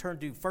turn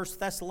to 1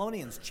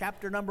 Thessalonians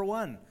chapter number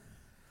 1.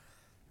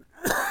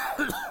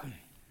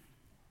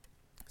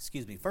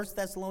 Excuse me, 1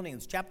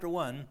 Thessalonians chapter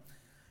 1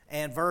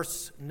 and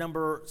verse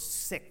number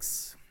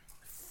 6.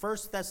 1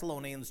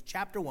 Thessalonians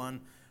chapter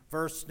 1,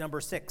 verse number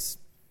 6.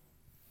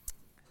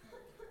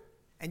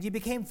 And ye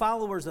became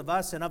followers of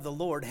us and of the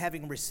Lord,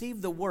 having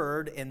received the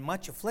word in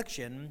much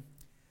affliction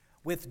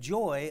with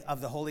joy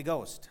of the Holy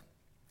Ghost,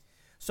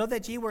 so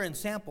that ye were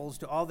ensamples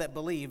to all that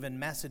believe in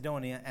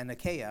Macedonia and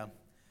Achaia.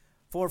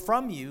 For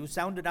from you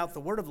sounded out the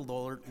word of the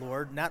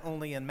Lord, not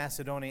only in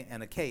Macedonia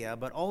and Achaia,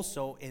 but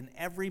also in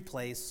every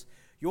place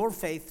your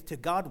faith to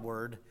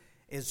Godward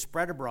is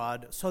spread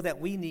abroad, so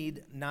that we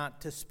need not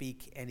to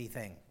speak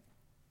anything.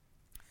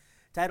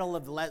 Title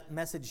of the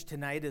message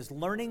tonight is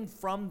Learning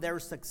from Their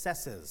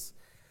Successes.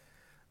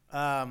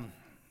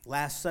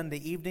 Last Sunday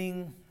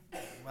evening,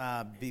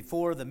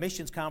 before the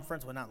missions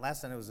conference, well, not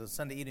last Sunday, it was a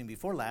Sunday evening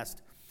before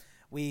last,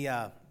 we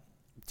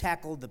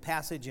tackled the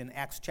passage in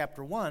Acts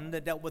chapter 1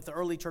 that dealt with the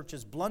early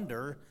church's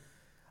blunder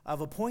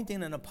of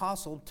appointing an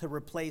apostle to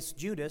replace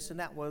Judas, and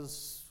that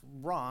was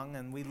wrong.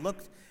 And we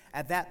looked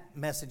at that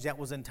message that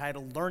was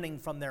entitled Learning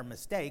from Their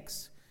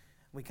Mistakes.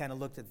 We kind of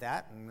looked at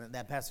that and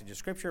that passage of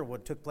Scripture,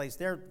 what took place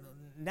there.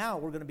 Now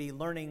we're going to be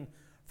learning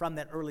from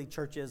that early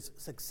church's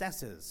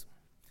successes.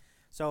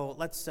 So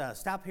let's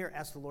stop here,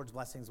 ask the Lord's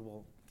blessings, and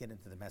we'll get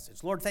into the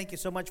message. Lord, thank you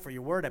so much for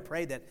your word. I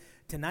pray that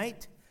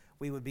tonight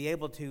we would be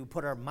able to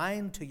put our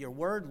mind to your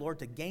word, Lord,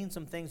 to gain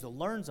some things, to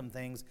learn some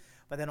things,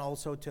 but then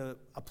also to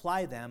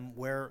apply them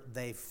where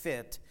they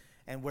fit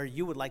and where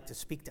you would like to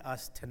speak to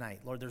us tonight.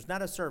 Lord, there's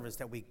not a service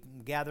that we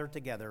gather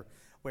together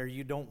where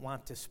you don't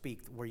want to speak,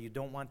 where you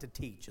don't want to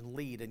teach and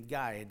lead and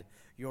guide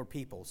your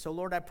people. So,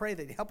 Lord, I pray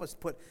that you help us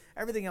put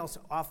everything else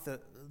off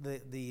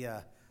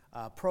the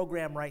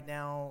program right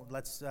now.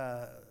 Let's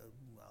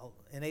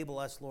enable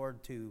us,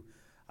 Lord, to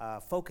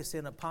focus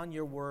in upon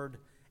your word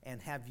and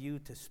have you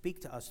to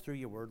speak to us through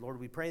your word. Lord,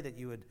 we pray that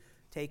you would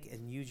take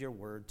and use your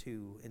word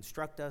to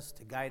instruct us,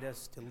 to guide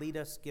us, to lead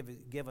us,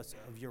 give us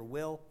of your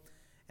will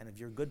and of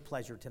your good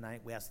pleasure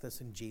tonight. We ask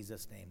this in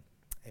Jesus' name.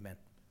 Amen.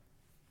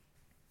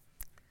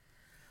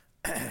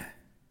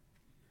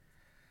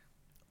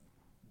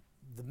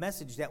 The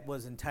message that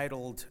was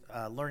entitled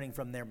Learning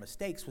from Their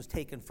Mistakes was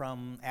taken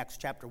from Acts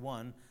chapter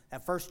 1,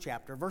 that first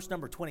chapter. Verse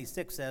number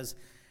 26 says,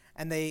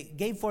 and they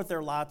gave forth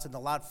their lots, and the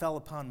lot fell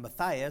upon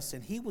Matthias,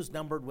 and he was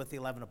numbered with the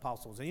 11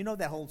 apostles. And you know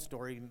that whole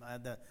story,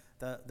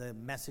 the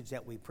message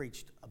that we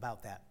preached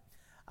about that.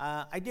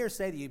 I dare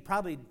say that you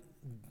probably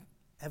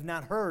have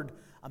not heard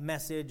a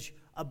message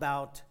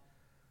about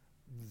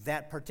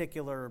that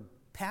particular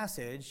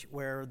passage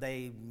where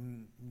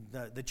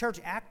the church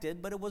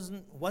acted, but it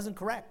wasn't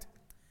correct.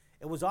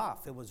 It was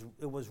off. It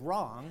was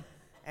wrong,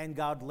 and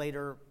God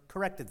later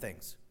corrected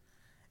things.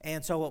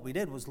 And so what we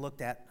did was looked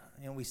at,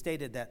 and we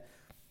stated that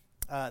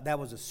that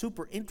was a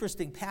super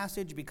interesting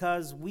passage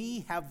because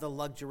we have the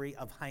luxury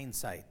of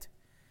hindsight,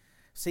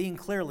 seeing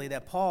clearly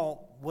that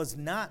Paul was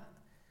not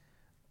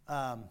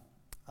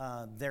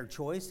their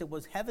choice. It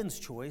was heaven's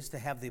choice to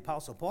have the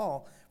Apostle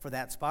Paul for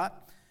that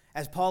spot,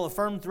 as Paul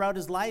affirmed throughout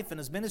his life and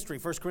his ministry.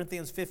 1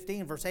 Corinthians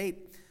 15, verse 8.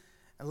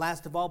 And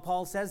last of all,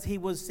 Paul says,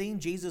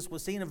 Jesus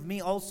was seen of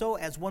me also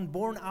as one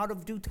born out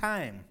of due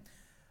time.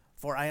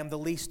 For I am the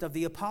least of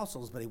the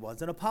apostles, but he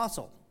was an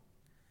apostle.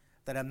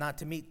 That I'm not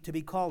to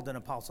be called an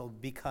apostle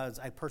because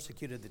I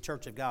persecuted the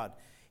church of God.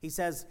 He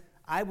says,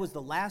 I was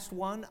the last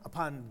one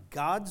upon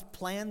God's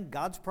plan,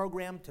 God's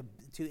program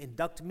to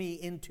induct me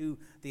into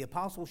the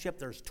apostleship.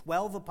 There's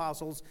 12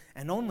 apostles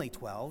and only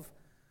 12,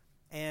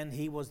 and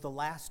he was the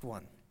last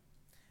one.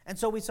 And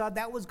so we saw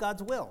that was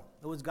God's will.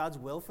 It was God's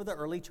will for the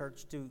early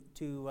church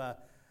to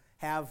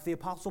have the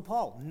Apostle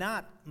Paul,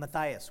 not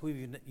Matthias, who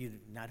you've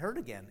not heard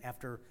again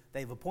after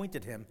they've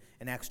appointed him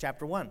in Acts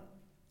chapter 1.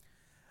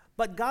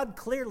 But God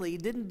clearly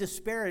didn't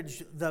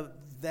disparage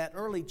that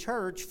early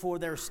church for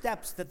their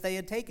steps that they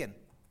had taken.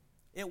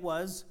 It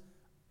was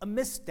a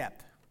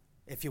misstep,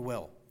 if you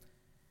will,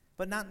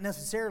 but not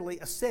necessarily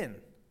a sin.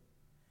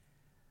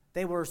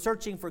 They were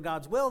searching for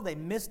God's will. They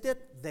missed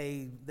it.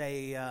 They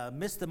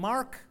missed the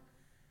mark.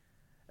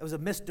 It was a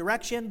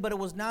misdirection, but it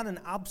was not an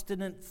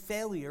obstinate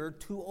failure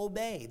to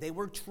obey. They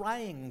were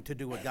trying to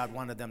do what God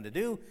wanted them to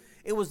do.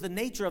 It was the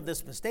nature of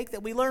this mistake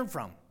that we learn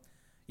from.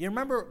 You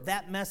remember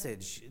that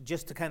message,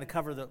 just to kind of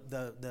cover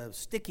the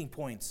sticking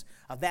points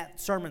of that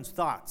sermon's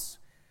thoughts.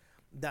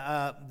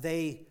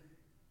 They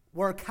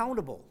were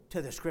accountable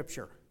to the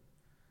Scripture.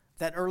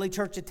 That early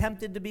church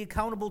attempted to be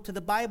accountable to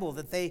the Bible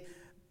that they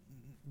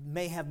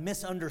may have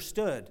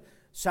misunderstood.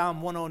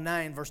 Psalm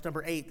 109, verse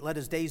number 8, let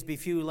his days be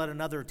few, let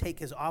another take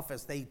his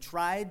office. They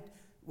tried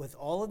with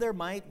all of their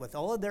might, with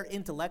all of their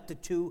intellect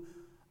to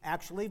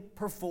actually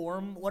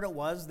perform what it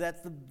was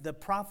that the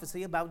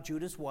prophecy about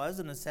Judas was,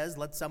 and it says,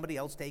 let somebody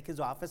else take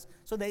his office.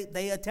 So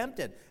they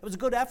attempted. It was a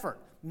good effort,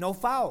 no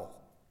foul.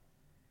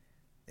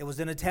 It was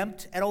an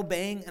attempt at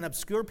obeying an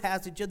obscure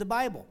passage of the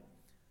Bible.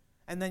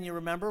 And then you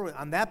remember,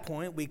 on that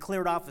point, we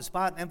cleared off the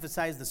spot and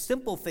emphasized the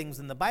simple things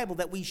in the Bible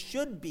that we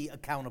should be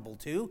accountable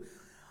to.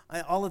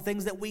 all the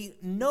things that we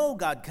know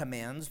God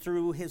commands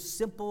through his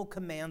simple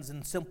commands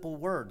and simple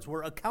words.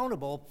 We're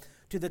accountable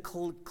to the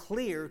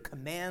clear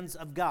commands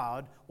of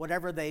God,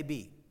 whatever they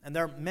be. And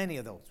there are many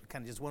of those. We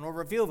kind of just went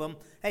over a few of them.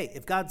 Hey,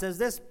 if God says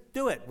this,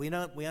 do it. We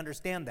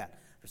understand that.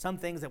 There's some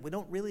things that we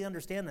don't really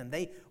understand, and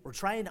they were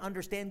trying to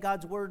understand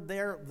God's word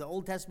there, the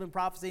Old Testament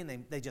prophecy,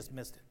 and they just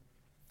missed it.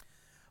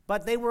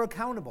 But they were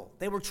accountable.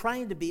 They were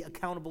trying to be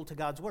accountable to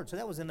God's word, so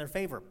that was in their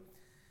favor.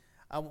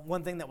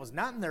 One thing that was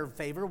not in their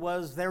favor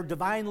was their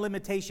divine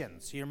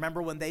limitations. You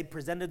remember when they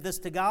presented this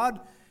to God?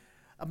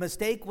 A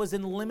mistake was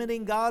in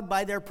limiting God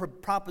by their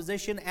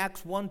proposition.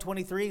 Acts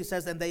 1:23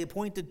 says, and they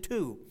appointed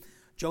two,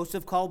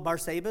 Joseph called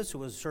Barsabbas, who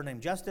was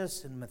surnamed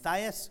Justus, and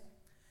Matthias.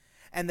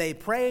 And they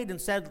prayed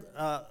and said,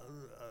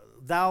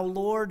 Thou,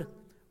 Lord,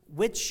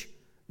 which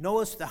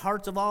knowest the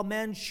hearts of all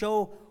men,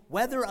 show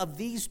whether of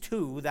these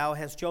two thou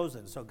hast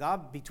chosen. So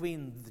God,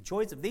 between the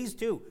choice of these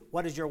two,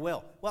 what is your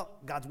will? Well,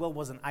 God's will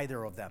wasn't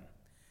either of them.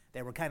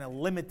 They were kind of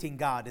limiting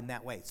God in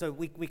that way. So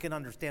we can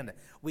understand it.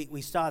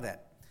 We saw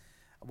that.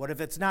 What if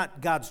it's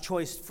not God's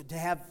choice to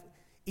have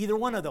either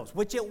one of those,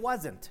 which it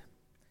wasn't?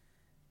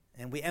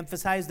 And we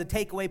emphasize the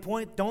takeaway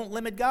point, don't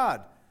limit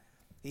God.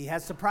 He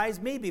has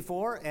surprised me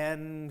before,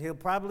 and he'll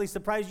probably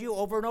surprise you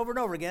over and over and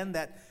over again,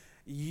 that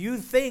you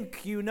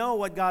think you know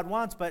what God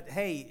wants, but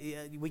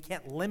hey, we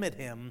can't limit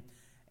him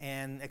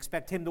and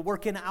expect him to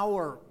work in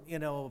our,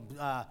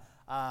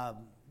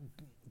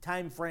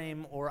 time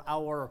frame or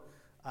our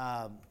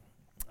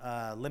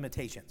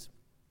limitations.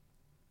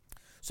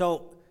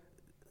 So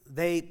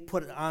they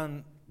put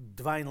on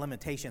divine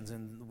limitations,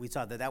 and we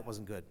saw that that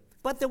wasn't good.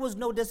 But there was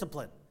no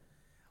discipline.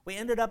 We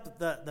ended up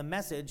the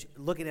message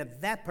looking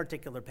at that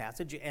particular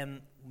passage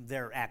and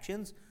their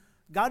actions.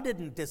 God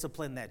didn't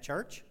discipline that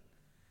church.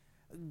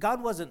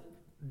 God wasn't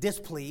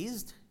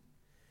displeased.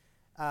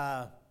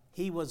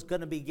 He was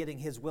going to be getting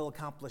his will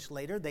accomplished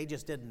later. They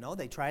just didn't know.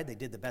 They tried. They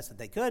did the best that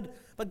they could.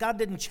 But God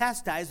didn't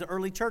chastise the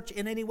early church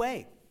in any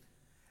way.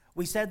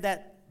 We said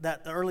that the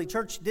early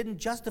church didn't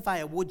justify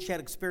a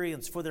woodshed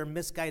experience for their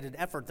misguided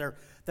effort.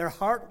 Their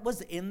heart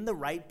was in the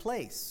right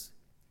place.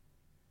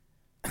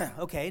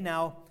 Okay,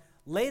 now,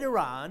 later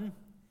on,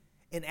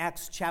 in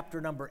Acts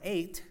chapter number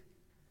 8,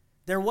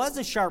 there was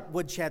a sharp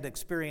woodshed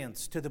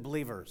experience to the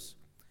believers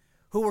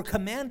who were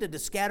commanded to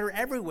scatter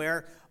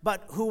everywhere,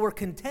 but who were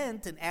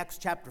content in Acts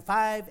chapter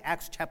 5,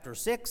 Acts chapter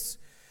 6,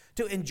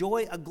 to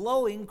enjoy a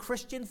glowing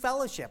Christian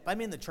fellowship. I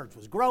mean, the church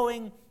was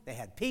growing. They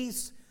had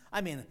peace.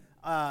 I mean,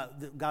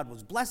 God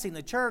was blessing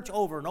the church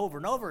over and over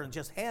and over, and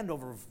just hand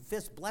over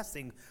fist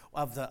blessing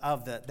of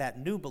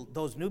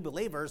those new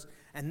believers.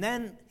 And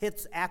then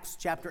hits Acts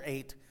chapter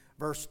 8,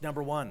 verse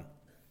number 1.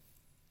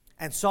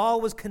 And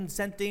Saul was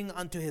consenting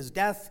unto his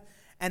death,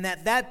 and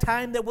at that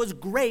time there was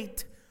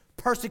great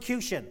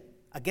persecution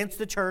against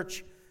the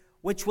church,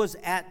 which was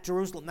at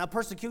Jerusalem. Now,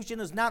 persecution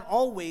is not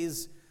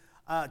always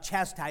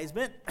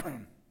chastisement.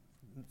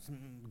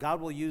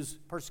 God will use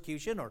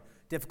persecution or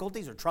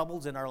difficulties or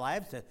troubles in our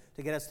lives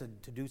to get us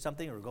to do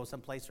something or go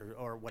someplace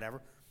or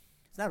whatever.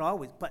 It's not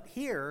always. But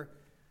here,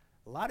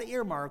 a lot of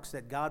earmarks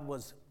that God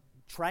was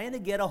trying to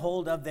get a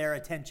hold of their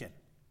attention.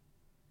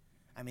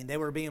 I mean, they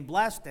were being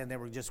blessed, and they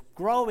were just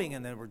growing,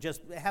 and they were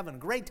just having a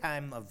great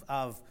time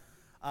of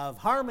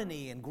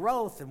harmony and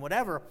growth and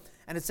whatever.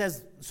 And it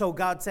says, so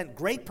God sent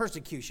great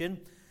persecution,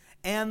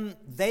 and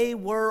they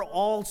were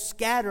all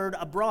scattered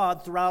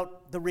abroad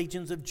throughout the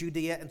regions of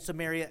Judea and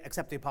Samaria,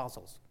 except the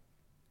apostles.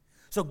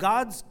 So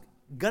God's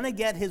going to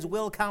get his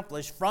will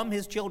accomplished from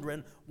his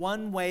children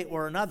one way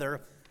or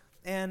another,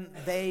 and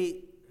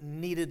they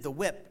needed the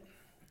whip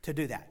to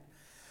do that.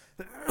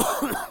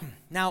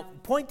 Now,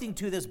 pointing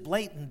to this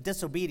blatant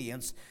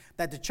disobedience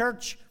that the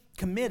church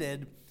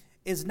committed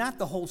is not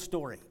the whole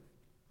story,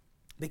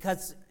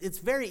 because it's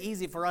very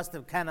easy for us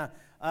to kind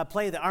of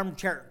play the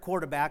armchair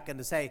quarterback and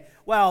to say,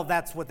 well,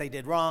 that's what they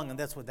did wrong and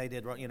that's what they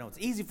did wrong. You know, it's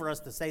easy for us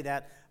to say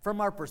that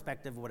from our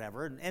perspective,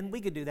 whatever, and we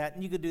could do that,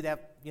 and you could do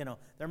that. You know,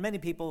 there are many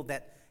people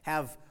that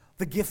have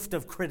the gift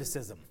of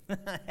criticism.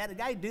 I had a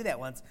guy do that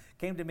once,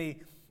 came to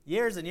me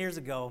years and years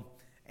ago,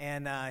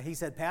 and he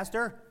said,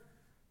 Pastor,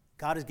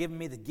 God has given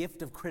me the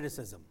gift of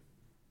criticism.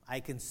 I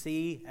can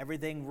see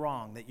everything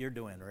wrong that you're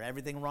doing, or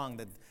everything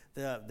wrong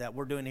that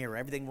we're doing here, or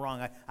everything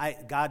wrong.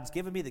 God's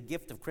given me the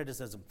gift of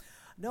criticism.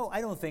 No, I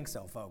don't think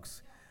so,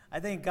 folks. I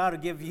think God will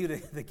give you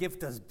the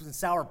gift of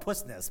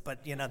sourpussness,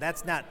 but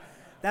that's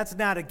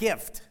not a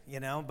gift,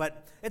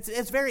 But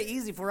it's very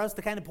easy for us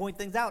to kind of point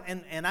things out,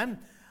 and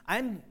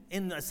I'm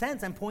in a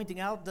sense I'm pointing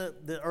out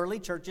the early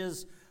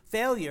church's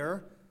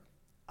failure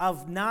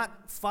of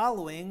not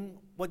following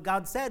what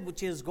God said,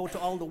 which is go to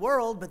all the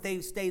world, but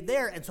they stayed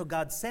there, and so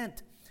God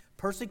sent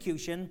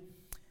persecution,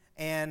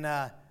 and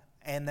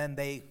then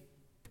they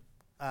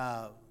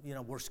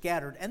were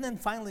scattered, and then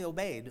finally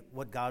obeyed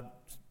what God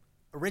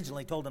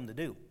originally told them to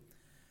do.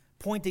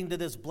 Pointing to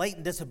this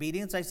blatant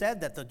disobedience, I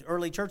said, that the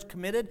early church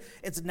committed,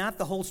 it's not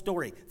the whole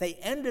story.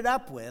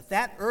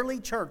 That early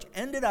church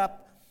ended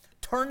up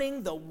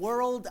turning the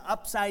world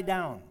upside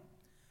down.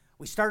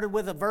 We started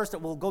with a verse that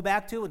we'll go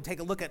back to and take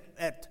a look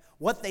at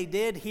what they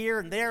did here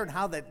and there and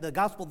how the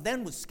gospel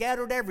then was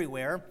scattered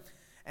everywhere.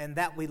 And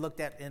that we looked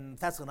at in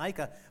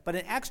Thessalonica. But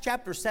in Acts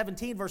chapter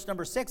 17, verse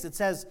number 6, it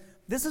says,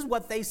 this is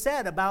what they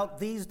said about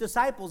these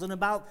disciples and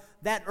about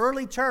that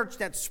early church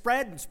that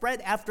spread and spread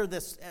after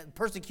this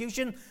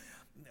persecution.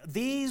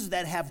 These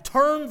that have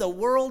turned the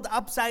world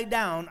upside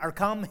down are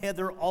come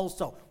hither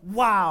also.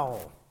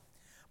 Wow.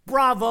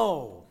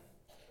 Bravo.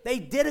 They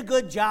did a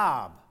good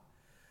job.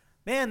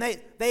 Man,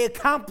 they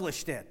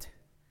accomplished it.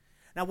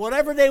 Now,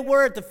 whatever they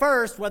were at the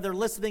first, whether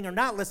listening or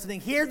not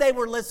listening, here they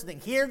were listening.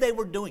 Here they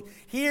were doing.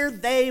 Here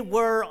they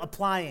were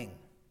applying.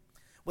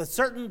 With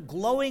certain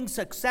glowing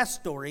success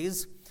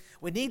stories,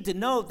 we need to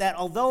note that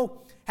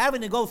although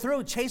having to go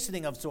through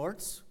chastening of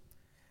sorts,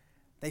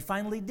 they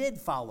finally did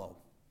follow.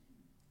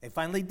 They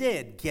finally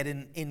did get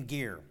in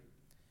gear.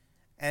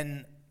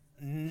 And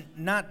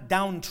not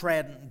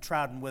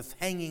downtrodden with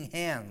hanging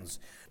hands.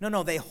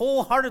 No, they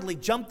wholeheartedly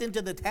jumped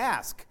into the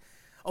task,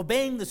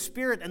 obeying the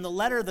Spirit and the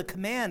letter of the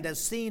command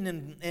as seen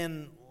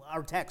in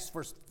our text,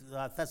 1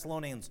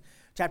 Thessalonians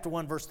chapter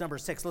 1, verse number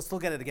 6. Let's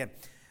look at it again.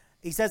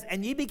 He says,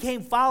 and ye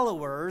became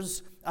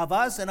followers of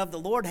us and of the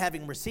Lord,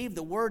 having received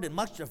the word in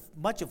much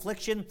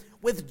affliction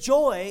with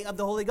joy of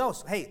the Holy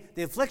Ghost. Hey,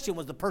 the affliction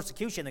was the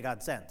persecution that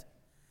God sent.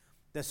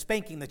 The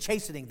spanking, the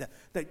chastening,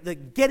 the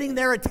getting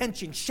their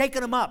attention,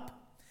 shaking them up.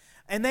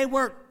 And they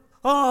weren't,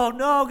 oh,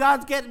 no,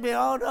 God's getting me.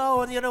 Oh,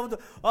 no,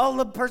 all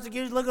the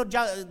persecution, look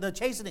at the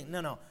chastening.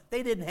 No,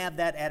 they didn't have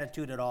that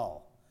attitude at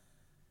all.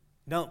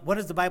 No, what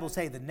does the Bible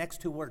say? The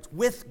next two words,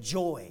 with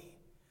joy.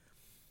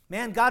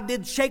 Man, God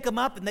did shake them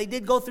up, and they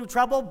did go through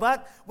trouble,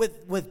 but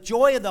with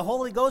joy of the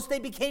Holy Ghost, they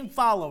became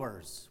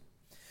followers,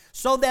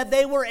 so that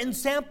they were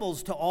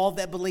ensamples to all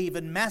that believe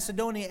in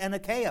Macedonia and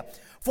Achaia.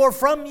 For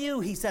from you,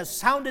 he says,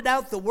 sounded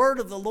out the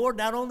word of the Lord,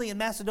 not only in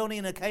Macedonia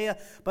and Achaia,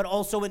 but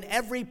also in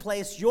every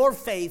place. Your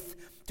faith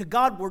to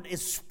Godward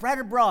is spread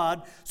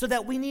abroad, so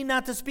that we need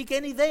not to speak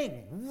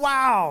anything.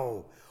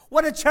 Wow!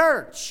 What a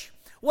church!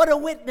 What a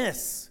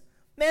witness!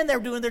 Man, they're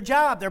doing their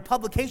job. Their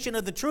publication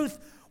of the truth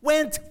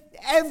went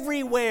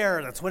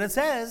everywhere. That's what it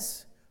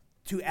says.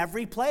 To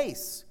every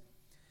place.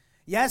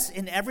 Yes,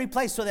 in every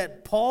place, so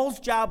that Paul's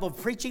job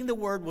of preaching the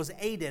word was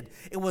aided.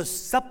 It was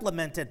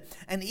supplemented,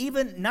 and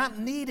even not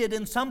needed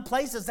in some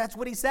places. That's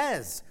what he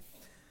says.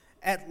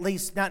 At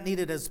least not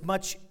needed as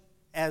much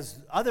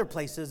as other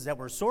places that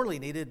were sorely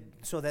needed,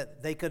 so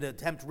that they could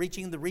attempt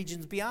reaching the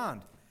regions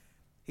beyond.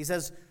 He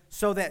says,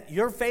 so that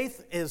your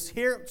faith is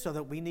here, so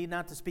that we need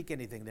not to speak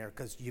anything there,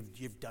 because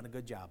you've done a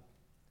good job.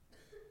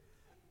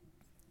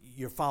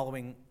 You're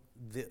following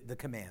the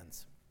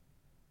commands.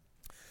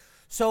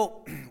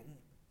 So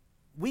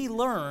we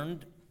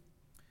learned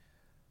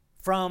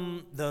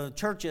from the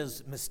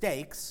church's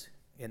mistakes,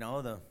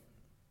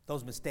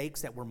 those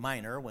mistakes that were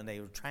minor when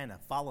they were trying to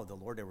follow the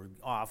Lord. They were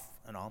off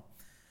and all.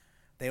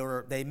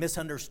 They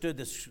misunderstood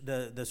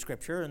the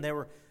scripture, and they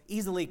were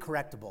easily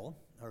correctable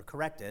or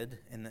corrected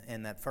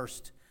in that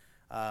first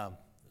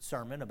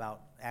sermon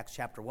about Acts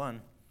chapter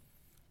 1.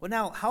 Well,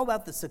 now, how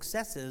about the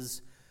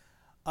successes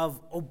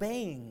of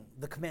obeying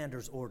the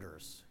commander's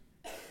orders?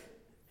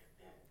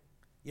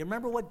 You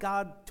remember what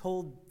God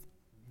told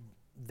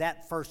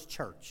that first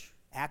church,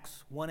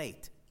 Acts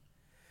 1:8.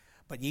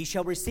 But ye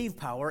shall receive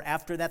power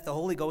after that the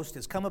Holy Ghost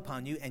is come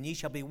upon you, and ye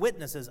shall be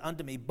witnesses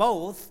unto me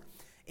both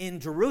in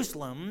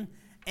Jerusalem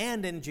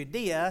and in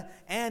Judea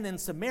and in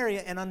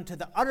Samaria and unto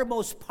the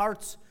uttermost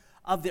parts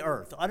of the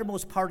earth, the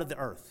uttermost part of the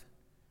earth.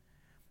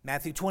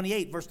 Matthew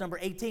 28, verse number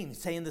 18,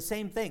 saying the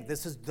same thing.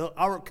 This is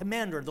our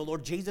commander, the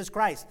Lord Jesus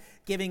Christ,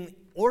 giving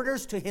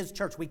orders to his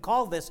church. We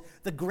call this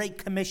the Great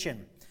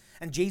Commission.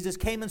 And Jesus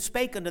came and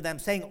spake unto them,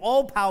 saying,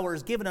 all power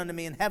is given unto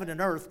me in heaven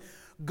and earth.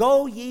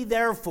 Go ye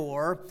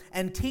therefore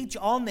and teach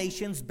all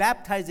nations,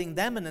 baptizing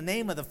them in the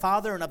name of the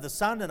Father and of the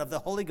Son and of the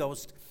Holy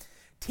Ghost,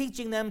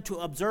 teaching them to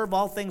observe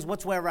all things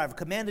whatsoever I have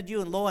commanded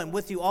you. And lo, I'm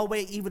with you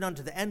always, even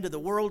unto the end of the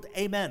world.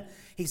 Amen.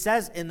 He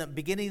says in the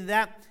beginning of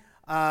that,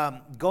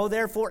 go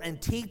therefore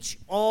and teach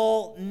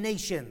all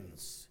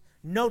nations.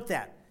 Note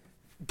that.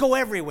 Go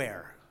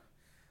everywhere.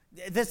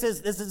 This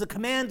is a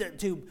command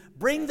to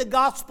bring the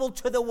gospel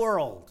to the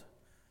world.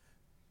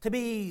 To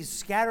be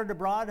scattered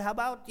abroad, how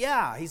about?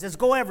 Yeah, he says,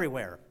 go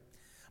everywhere.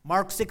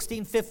 Mark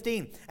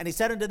 16:15, and he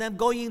said unto them,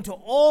 go ye into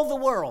all the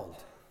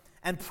world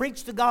and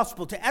preach the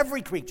gospel to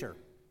every creature.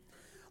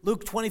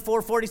 Luke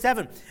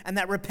 24:47, and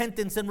that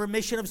repentance and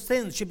remission of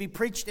sins should be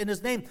preached in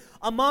his name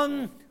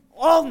among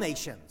all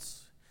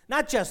nations.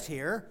 Not just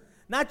here,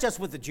 not just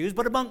with the Jews,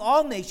 but among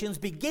all nations,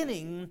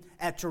 beginning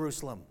at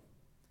Jerusalem.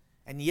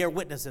 And ye are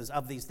witnesses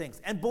of these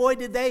things. And boy,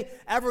 did they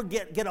ever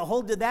get a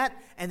hold of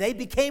that, and they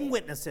became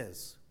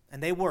witnesses.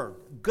 And they were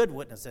good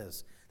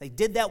witnesses. They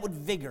did that with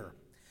vigor.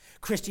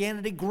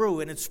 Christianity grew,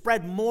 and it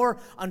spread more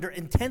under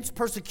intense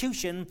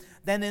persecution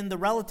than in the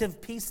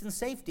relative peace and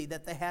safety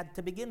that they had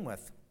to begin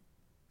with.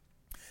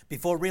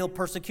 Before real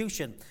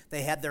persecution,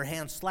 they had their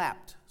hands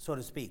slapped, so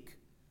to speak.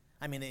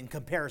 I mean, in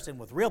comparison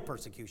with real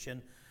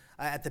persecution,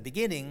 at the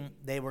beginning,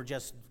 they were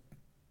just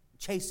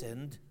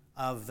chastened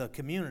of the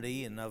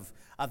community and of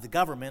the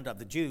government of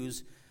the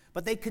Jews,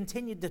 but they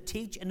continued to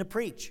teach and to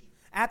preach.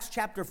 Acts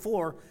chapter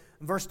 4,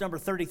 verse number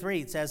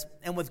 33, it says,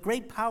 "And with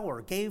great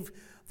power gave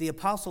the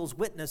apostles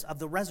witness of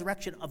the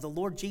resurrection of the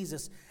Lord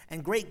Jesus,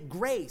 and great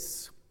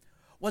grace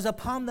was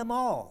upon them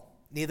all.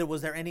 Neither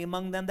was there any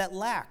among them that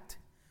lacked.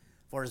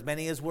 For as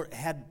many as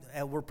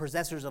were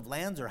possessors of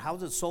lands or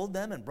houses sold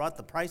them and brought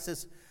the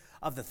prices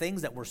of the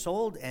things that were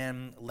sold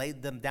and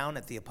laid them down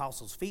at the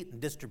apostles' feet,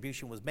 and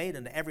distribution was made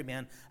unto every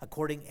man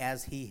according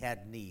as he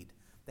had need."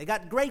 They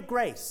got great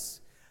grace.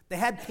 They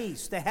had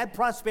peace. They had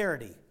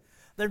prosperity.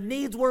 Their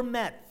needs were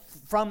met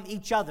from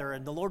each other,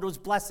 and the Lord was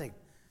blessing.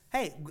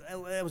 Hey,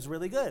 it was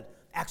really good.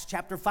 Acts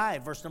chapter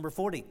 5, verse number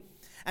 40.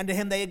 "And to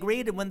him they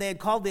agreed, and when they had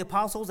called the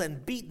apostles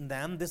and beaten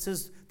them," this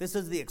is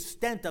the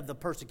extent of the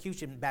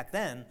persecution back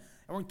then.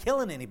 They weren't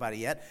killing anybody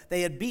yet.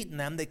 "They had beaten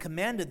them. They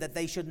commanded that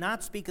they should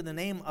not speak in the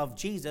name of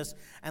Jesus,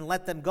 and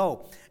let them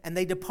go. And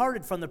they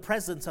departed from the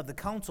presence of the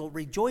council,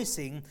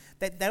 rejoicing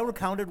that they were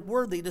counted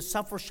worthy to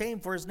suffer shame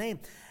for his name.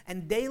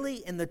 And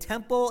daily in the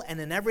temple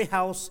and in every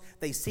house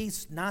they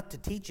ceased not to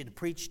teach and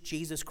preach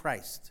Jesus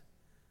Christ."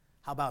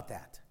 How about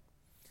that?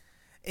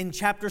 In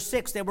chapter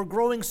 6, they were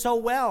growing so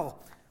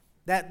well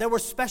that there were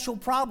special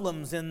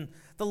problems in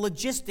the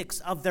logistics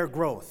of their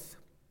growth.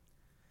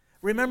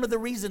 Remember the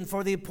reason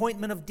for the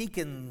appointment of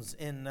deacons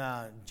in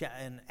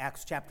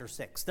Acts chapter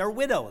 6. Their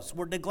widows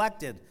were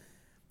neglected,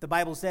 the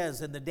Bible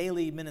says, in the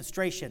daily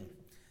ministration.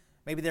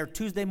 Maybe their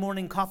Tuesday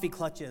morning coffee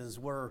clutches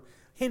were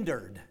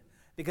hindered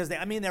because they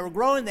were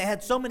growing. They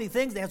had so many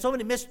things. They had so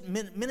many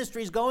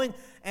ministries going,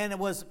 and it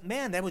was,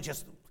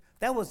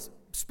 that was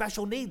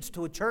special needs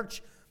to a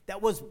church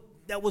that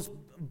was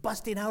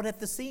busting out at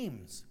the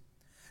seams.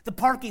 The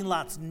parking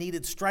lots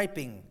needed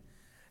striping.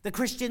 The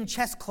Christian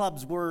chess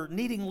clubs were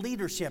needing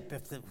leadership,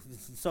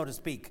 so to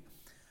speak.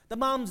 The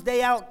Mom's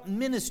Day Out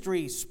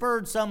ministry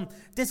spurred some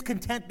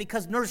discontent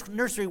because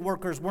nursery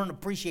workers weren't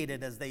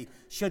appreciated as they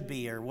should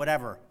be or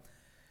whatever.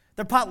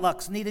 Their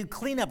potlucks needed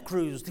cleanup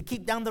crews to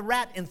keep down the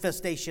rat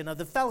infestation of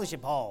the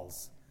fellowship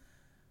halls.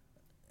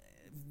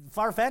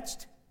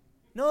 Far-fetched?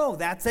 No,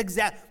 that's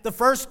exact. The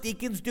first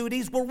deacon's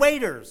duties were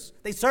waiters.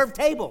 They served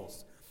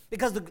tables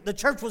because the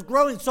church was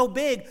growing so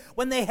big.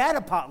 When they had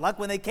a potluck,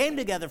 when they came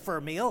together for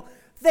a meal,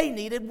 they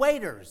needed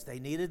waiters. They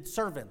needed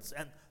servants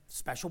and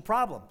special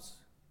problems.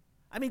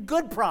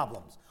 Good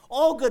problems.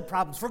 All good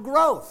problems for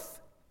growth.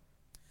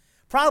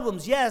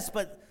 Problems, yes,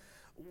 but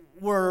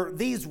were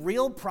these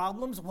real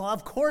problems? Well,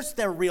 of course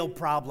they're real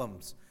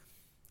problems.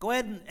 Go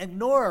ahead and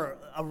ignore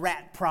a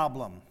rat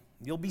problem.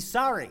 You'll be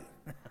sorry.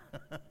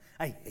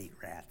 I hate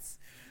rats.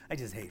 I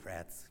just hate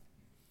rats.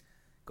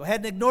 Go ahead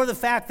and ignore the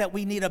fact that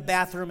we need a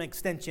bathroom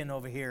extension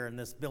over here in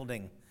this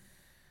building.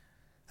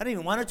 I don't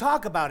even want to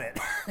talk about it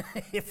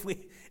if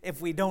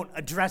we don't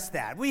address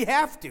that. We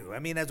have to.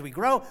 As we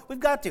grow, we've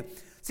got to.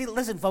 See,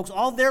 listen, folks,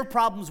 all their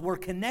problems were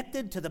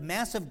connected to the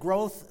massive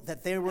growth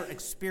that they were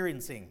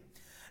experiencing.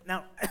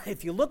 Now,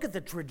 if you look at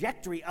the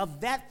trajectory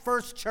of that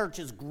first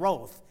church's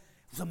growth,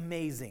 it was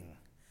amazing.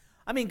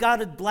 God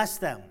had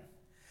blessed them.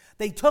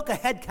 They took a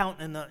head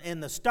count in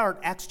the start,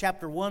 Acts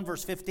chapter 1,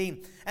 verse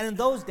 15. And in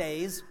those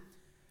days,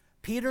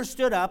 Peter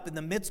stood up in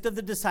the midst of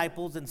the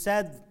disciples and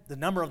said the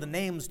number of the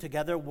names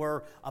together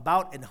were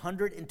about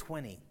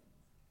 120.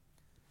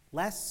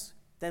 Less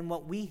than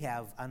what we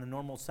have on a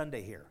normal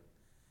Sunday here.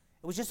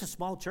 It was just a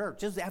small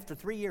church. Just after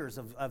 3 years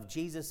of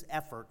Jesus'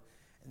 effort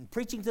and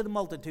preaching to the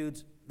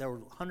multitudes, there were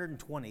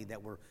 120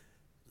 that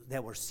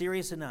were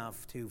serious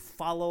enough to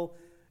follow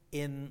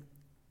in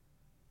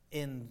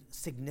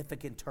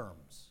significant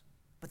terms.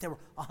 But there were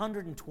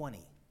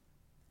 120.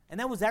 And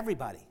that was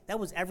everybody. That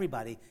was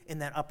everybody in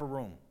that upper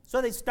room.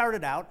 So they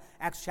started out,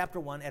 Acts chapter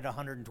 1, at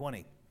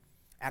 120.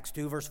 Acts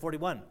 2, verse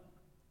 41.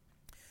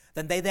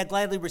 Then they that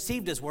gladly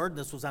received his word,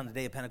 this was on the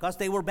day of Pentecost,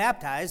 they were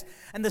baptized,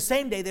 and the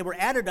same day they were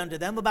added unto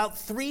them about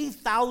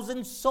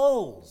 3,000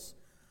 souls.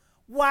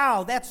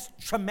 Wow, that's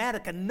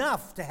traumatic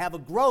enough to have a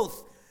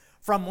growth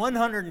from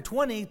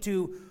 120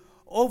 to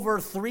over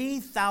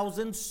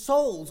 3,000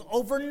 souls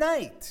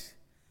overnight.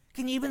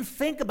 Can you even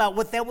think about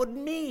what that would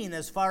mean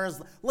as far as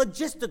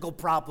logistical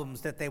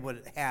problems that they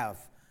would have?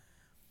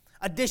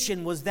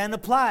 Addition was then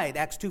applied,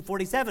 Acts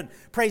 2:47,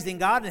 praising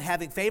God and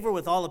having favor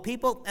with all the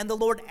people, and the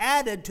Lord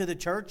added to the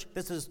church,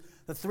 this is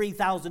the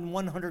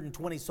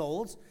 3,120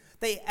 souls,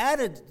 the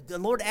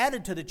Lord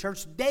added to the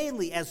church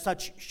daily as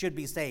such should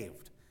be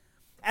saved.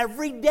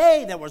 Every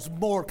day there was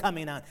more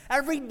coming on.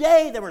 Every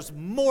day there was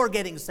more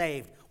getting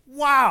saved.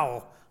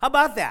 Wow, how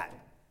about that?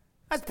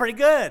 That's pretty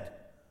good.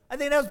 I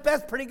think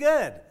that's pretty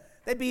good.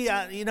 They'd be,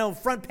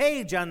 front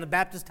page on the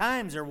Baptist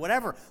Times or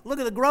whatever. Look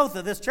at the growth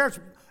of this church.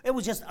 It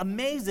was just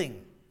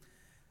amazing.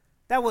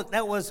 That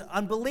was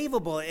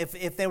unbelievable.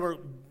 If they were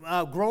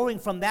growing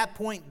from that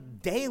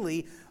point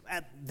daily,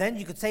 then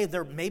you could say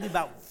there were maybe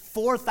about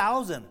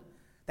 4,000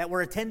 that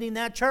were attending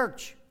that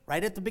church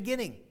right at the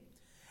beginning.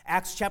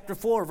 Acts chapter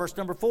 4, verse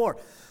number 4.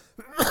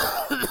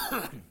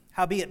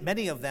 Howbeit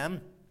many of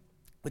them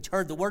which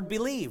heard the word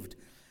believed.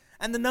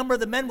 And the number of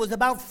the men was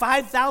about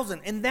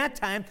 5,000. In that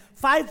time,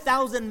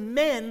 5,000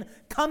 men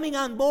coming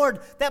on board.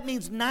 That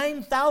means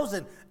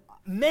 9,000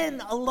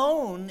 men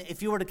alone.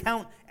 If you were to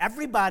count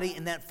everybody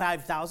in that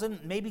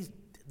 5,000, maybe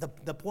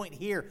the point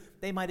here,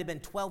 they might have been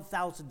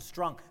 12,000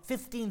 strong,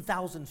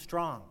 15,000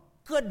 strong.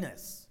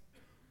 Goodness.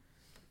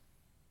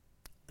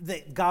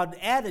 God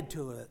added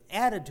to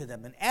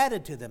them, and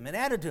added to them, and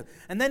added to them.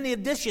 And then the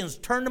additions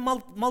turned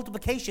to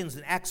multiplications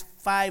in Acts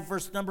 5,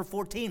 verse number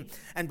 14.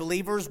 And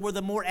believers were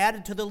the more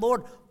added to the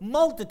Lord.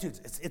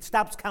 Multitudes. It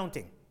stops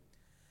counting.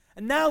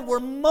 And now we're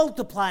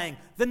multiplying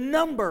the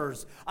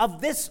numbers of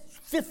this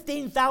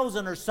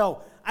 15,000 or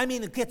so. I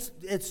mean,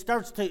 it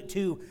starts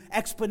to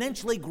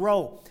exponentially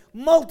grow.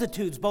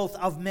 Multitudes, both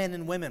of men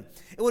and women.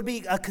 It would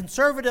be a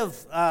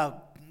conservative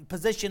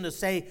position to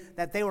say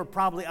that they were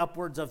probably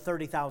upwards of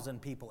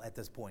 30,000 people at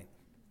this point.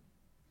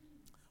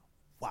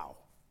 Wow.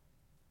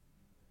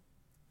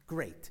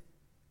 Great.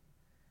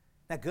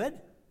 That good?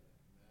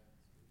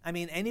 I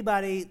mean,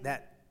 anybody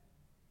that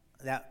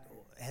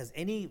has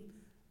any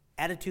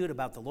attitude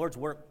about the Lord's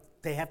work,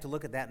 they have to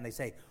look at that and they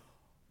say,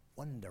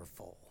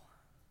 wonderful.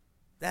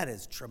 That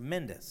is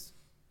tremendous.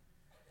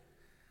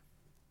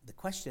 The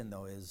question,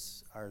 though,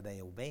 is, are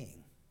they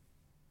obeying?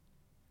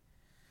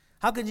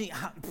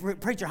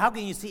 Preacher, how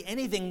can you see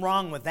anything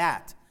wrong with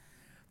that?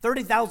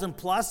 30,000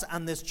 plus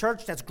on this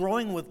church that's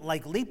growing with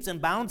like leaps and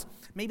bounds.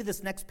 Maybe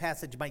this next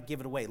passage might give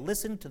it away.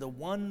 Listen to the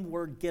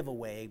one-word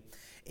giveaway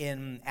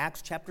in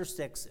Acts chapter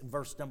 6,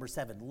 verse number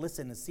 7.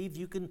 Listen and see if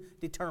you can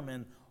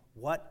determine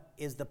what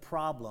is the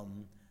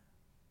problem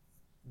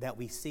that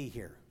we see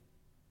here.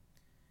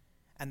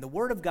 And the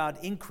word of God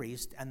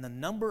increased, and the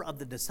number of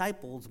the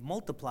disciples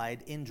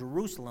multiplied in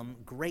Jerusalem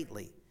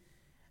greatly.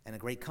 And a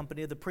great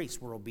company of the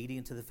priests were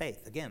obedient to the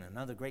faith. Again,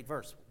 another great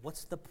verse.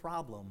 What's the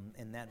problem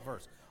in that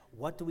verse?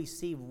 What do we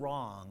see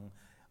wrong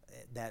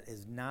that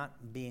is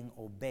not being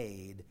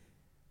obeyed,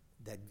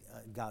 that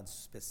God's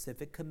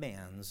specific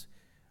commands?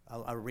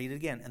 I'll read it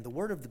again. And the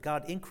word of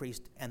God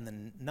increased, and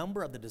the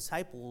number of the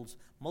disciples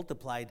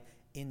multiplied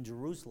in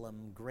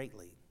Jerusalem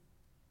greatly.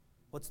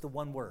 What's the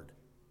one word?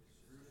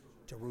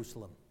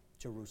 Jerusalem.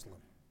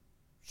 Jerusalem.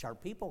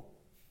 Sharp people.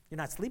 You're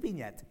not sleeping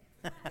yet.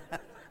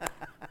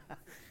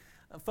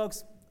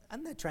 Folks,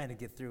 I'm not trying to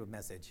get through a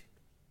message,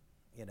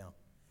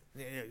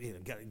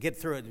 get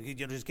through it. You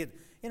just get,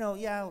 you know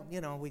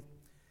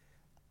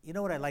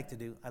what I like to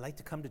do? I like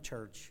to come to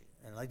church,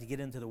 and I like to get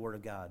into the Word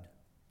of God,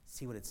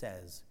 see what it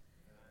says.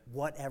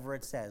 Whatever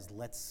it says,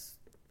 let's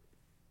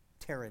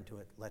tear into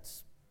it.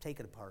 Let's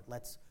take it apart.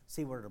 Let's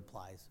see where it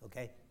applies,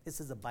 okay? This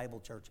is a Bible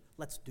church.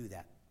 Let's do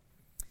that.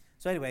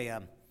 So anyway,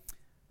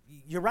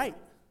 you're right.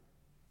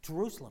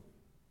 Jerusalem.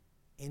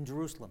 In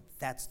Jerusalem.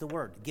 That's the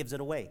word. It gives it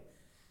away.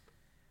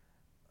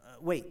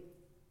 Wait,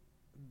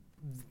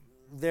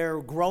 they're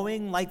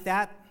growing like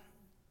that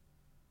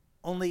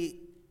only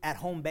at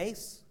home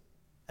base?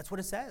 That's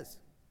what it says.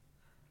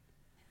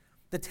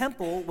 The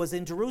temple was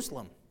in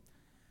Jerusalem.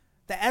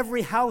 The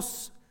every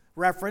house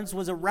reference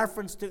was a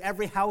reference to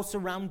every house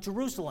around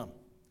Jerusalem.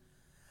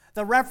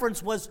 The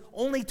reference was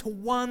only to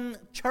one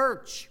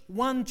church.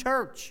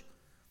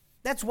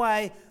 That's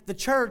why the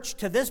church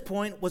to this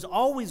point was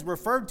always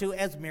referred to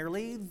as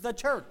merely the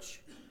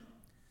church.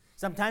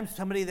 Sometimes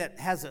somebody that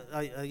has,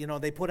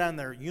 they put on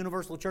their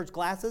universal church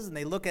glasses and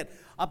they look at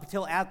up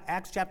until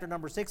Acts chapter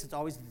number 6, it's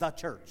always the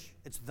church.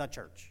 It's the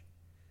church.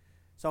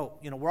 So,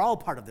 we're all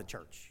part of the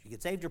church. You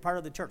get saved, you're part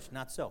of the church.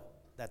 Not so.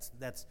 That's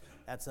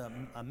a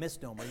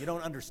misnomer. You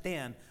don't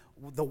understand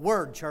the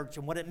word church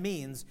and what it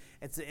means.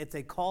 It's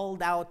a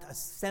called out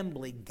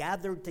assembly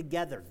gathered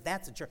together.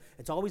 That's a church.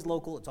 It's always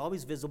local. It's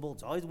always visible.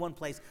 It's always one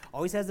place.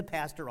 Always has a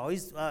pastor.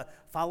 Always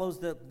follows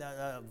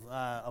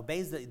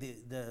obeys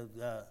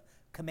the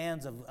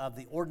commands of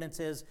the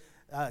ordinances,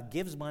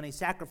 gives money,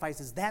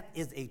 sacrifices. That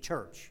is a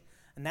church.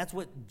 And that's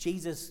what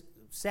Jesus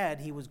said.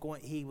 He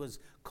was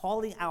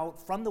calling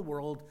out from the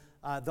world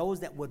those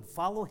that would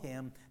follow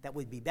him, that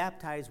would be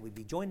baptized, would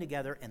be joined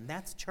together, and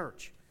that's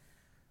church.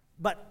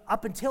 But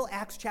up until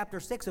Acts chapter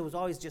 6, it was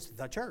always just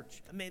the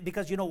church. I mean,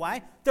 because you know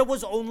why? There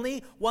was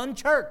only one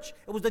church.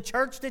 It was the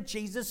church that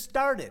Jesus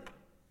started.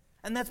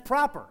 And that's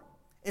proper.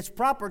 It's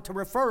proper to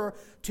refer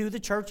to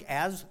the church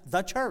as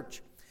the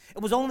church.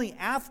 It was only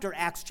after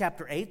Acts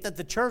chapter 8 that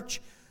the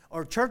church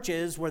or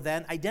churches were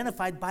then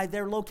identified by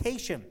their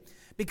location,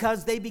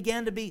 because they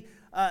began to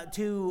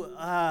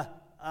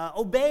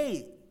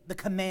obey the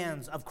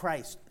commands of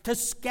Christ, to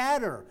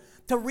scatter,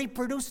 to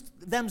reproduce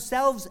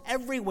themselves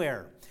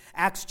everywhere.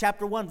 Acts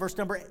chapter 8, verse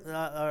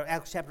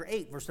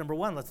number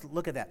 1. Let's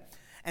look at that.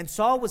 And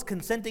Saul was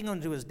consenting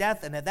unto his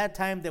death, and at that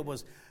time there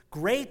was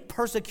great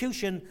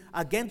persecution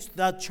against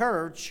the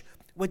church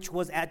which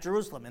was at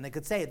Jerusalem. And they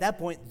could say at that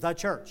point, the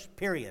church,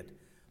 period.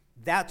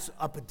 That's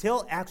up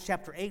until Acts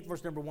chapter 8,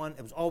 verse number 1.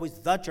 It was always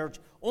the church,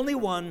 only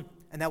one,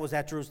 and that was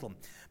at Jerusalem.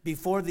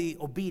 Before the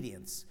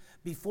obedience,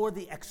 before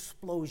the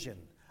explosion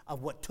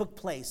of what took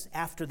place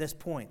after this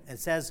point. It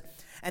says,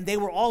 and they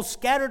were all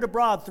scattered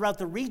abroad throughout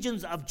the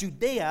regions of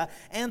Judea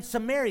and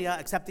Samaria,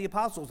 except the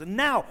apostles. And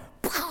now,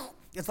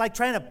 it's like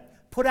trying to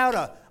put out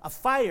a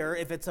fire,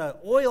 if it's an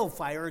oil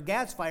fire, a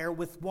gas fire,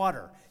 with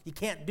water. You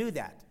can't do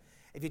that.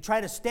 If you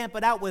try to stamp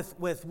it out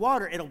with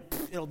water,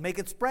 it'll make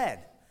it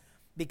spread,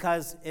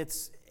 because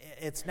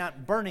it's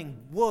not burning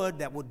wood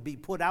that would be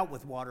put out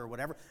with water or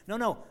whatever.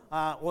 No,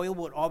 oil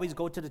would always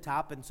go to the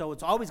top, and so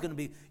it's always going to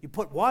be, you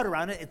put water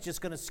on it, it's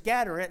just going to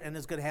scatter it, and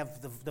it's going to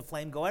have the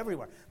flame go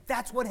everywhere.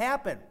 That's what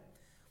happened.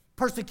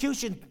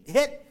 Persecution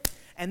hit,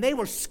 and they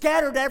were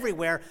scattered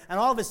everywhere, and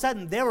all of a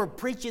sudden they were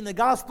preaching the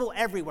gospel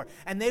everywhere,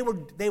 and they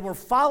were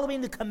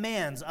following the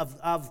commands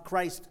of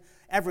Christ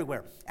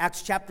everywhere.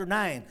 Acts chapter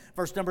 9,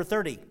 verse number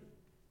 30.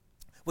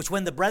 Which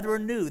when the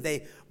brethren knew,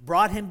 they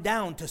brought him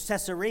down to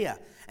Caesarea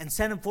and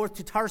sent him forth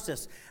to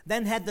Tarsus.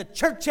 Then had the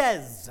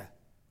churches,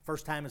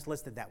 first time it's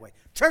listed that way,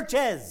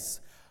 churches.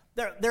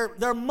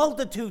 They're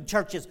multitude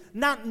churches,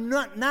 not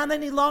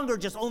any longer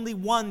just only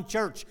one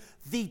church,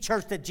 the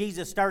church that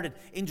Jesus started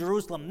in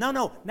Jerusalem.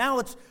 No, now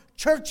it's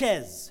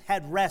churches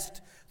had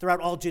rest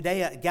throughout all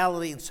Judea,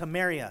 Galilee, and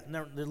Samaria. And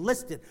they're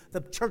listed, the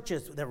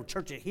churches. There were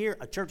churches here,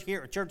 a church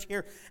here, a church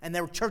here, and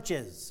there were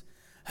churches.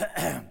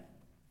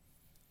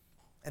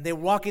 And they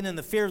were walking in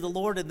the fear of the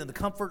Lord and in the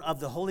comfort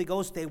of the Holy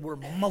Ghost. They were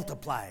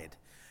multiplied.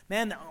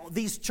 Man,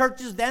 these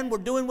churches then were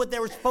doing what they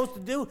were supposed to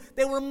do.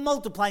 They were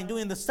multiplying,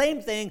 doing the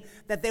same thing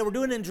that they were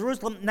doing in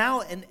Jerusalem,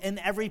 now in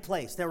every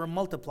place. They were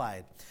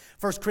multiplied.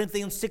 1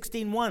 Corinthians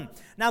 16:1.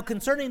 Now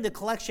concerning the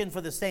collection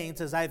for the saints,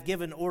 as I have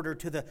given order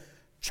to the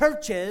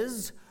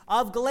churches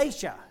of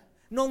Galatia.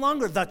 No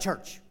longer the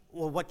church.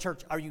 Well, what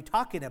church are you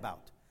talking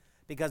about?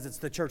 Because it's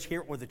the church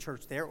here or the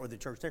church there or the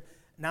church there.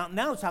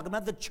 Now it's talking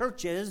about the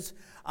churches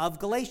of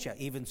Galatia.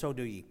 Even so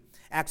do ye.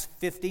 Acts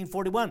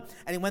 15:41.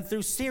 And he went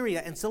through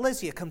Syria and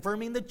Cilicia,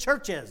 confirming the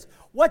churches.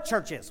 What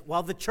churches?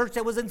 Well, the church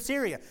that was in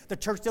Syria, the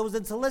church that was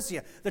in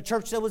Cilicia, the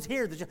church that was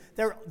here.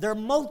 They're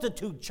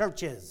multitude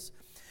churches.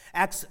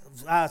 Acts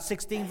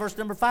 16, verse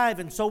number 5.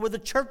 And so were the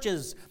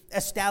churches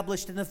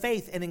established in the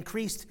faith and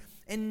increased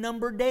in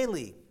number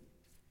daily.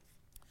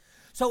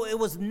 So it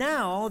was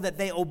now that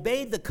they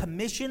obeyed the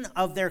commission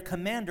of their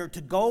commander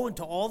to go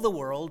into all the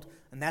world,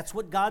 and that's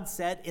what God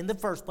said in the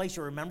first place.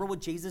 You remember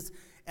what Jesus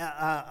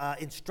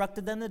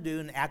instructed them to do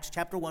in Acts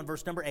chapter 1,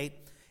 verse number 8.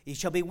 Ye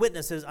shall be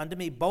witnesses unto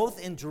me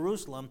both in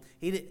Jerusalem.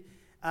 It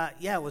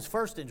was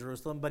first in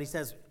Jerusalem, but he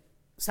says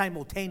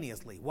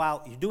simultaneously.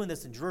 While you're doing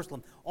this in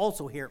Jerusalem,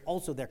 also here,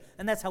 also there.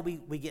 And that's how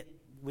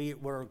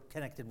we're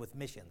connected with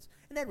missions.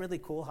 Isn't that really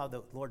cool how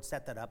the Lord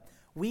set that up?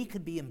 We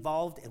could be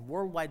involved in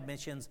worldwide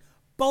missions,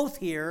 both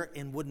here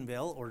in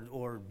Woodinville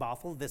or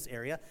Bothell, this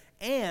area,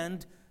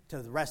 and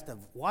to the rest of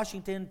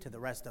Washington, to the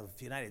rest of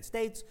the United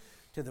States,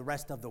 to the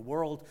rest of the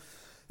world.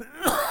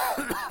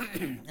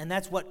 And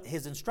that's what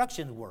his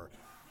instructions were.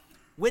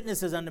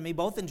 Witnesses unto me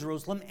both in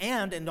Jerusalem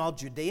and in all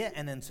Judea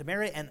and in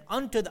Samaria and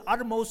unto the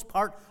uttermost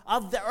part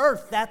of the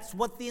earth. That's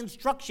what the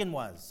instruction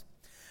was.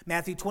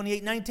 Matthew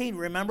 28:19,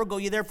 remember, go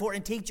ye therefore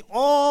and teach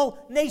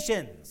all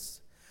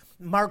nations.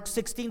 Mark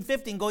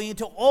 16:15, going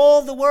into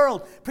all the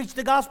world, preach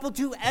the gospel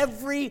to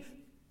every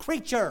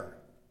creature.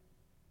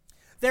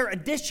 Their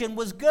addition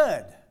was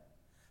good.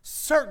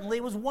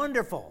 Certainly was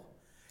wonderful.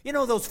 You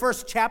know, those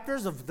first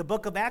chapters of the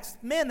book of Acts,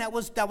 man, that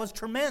was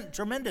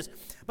tremendous.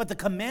 But the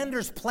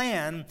commander's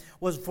plan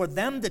was for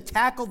them to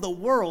tackle the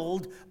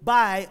world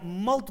by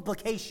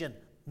multiplication,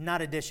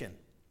 not addition.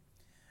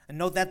 And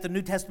note that the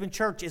New Testament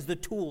church is the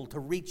tool to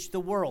reach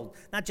the world,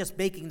 not just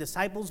making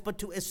disciples, but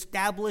to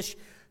establish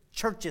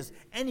churches.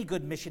 Any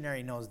good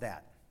missionary knows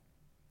that.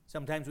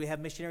 Sometimes we have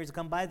missionaries that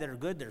come by that are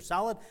good, they're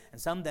solid, and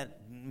some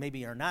that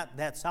maybe are not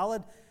that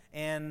solid.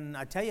 And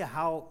I tell you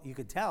how you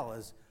could tell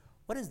is,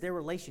 what is their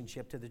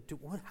relationship to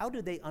how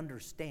do they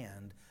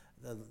understand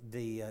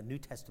the New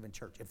Testament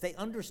church? If they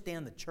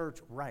understand the church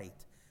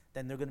right,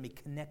 then they're going to be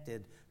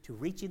connected to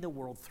reaching the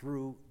world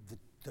through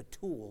the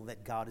tool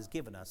that God has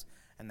given us,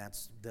 and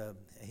that's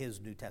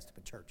his New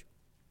Testament church.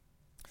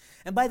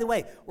 And by the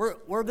way,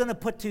 we're going to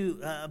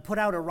put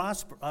out a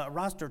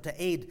roster to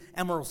aid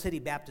Emerald City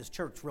Baptist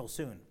Church real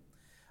soon.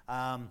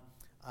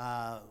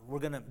 We're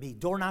going to be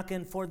door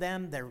knocking for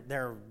them.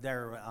 They're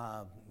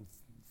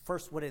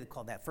first, what do they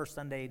call that? First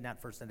Sunday,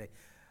 not first Sunday.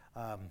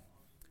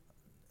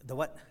 The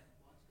what?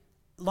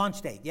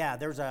 Launch date. Yeah,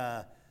 there's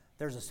a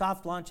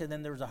soft launch, and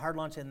then there's a hard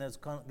launch, and there's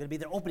going to be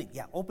their opening.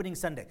 Yeah, opening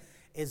Sunday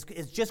is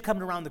just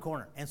coming around the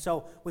corner, and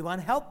so we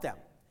want to help them.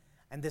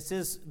 And this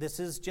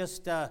is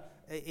just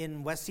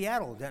in West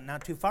Seattle,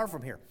 not too far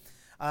from here.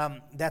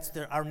 That's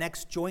our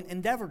next joint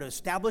endeavor, to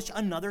establish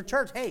another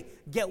church. Hey,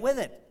 get with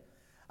it.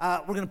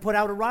 We're going to put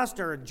out a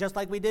roster, just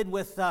like we did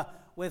with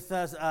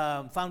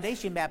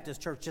Foundation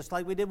Baptist Church, just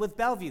like we did with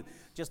Bellevue,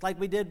 just like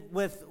we did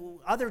with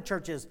other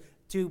churches,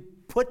 to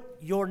put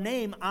your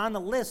name on a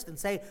list and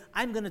say,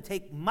 I'm going to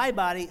take my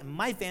body and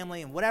my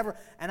family and whatever,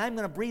 and I'm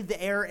going to breathe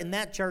the air in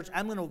that church.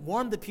 I'm going to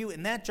warm the pew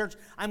in that church.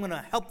 I'm going to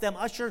help them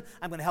usher.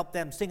 I'm going to help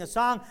them sing a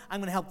song.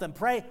 I'm going to help them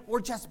pray, or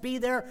just be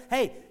there.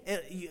 Hey,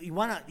 you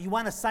want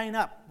to sign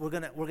up? We're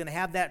going to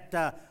have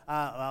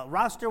that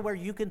roster where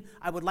you can.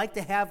 I would like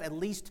to have at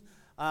least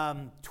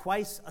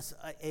twice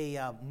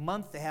a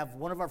month to have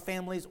one of our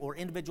families or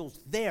individuals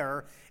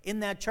there in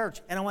that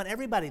church. And I want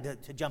everybody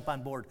to jump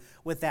on board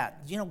with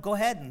that. Go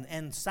ahead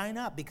and sign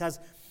up, because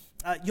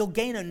you'll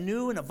gain a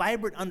new and a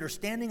vibrant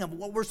understanding of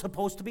what we're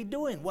supposed to be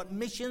doing, what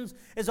missions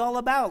is all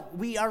about.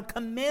 We are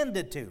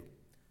commanded to.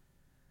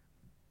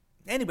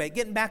 Anyway,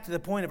 getting back to the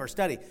point of our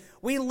study,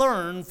 we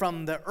learn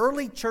from the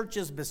early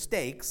church's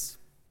mistakes,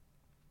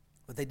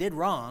 what they did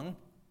wrong.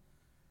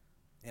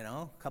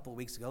 A couple of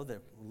weeks ago,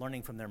 they're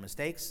learning from their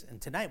mistakes. And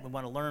tonight, we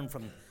want to learn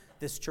from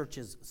this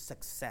church's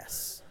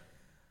success.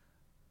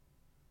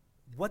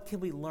 What can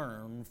we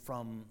learn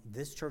from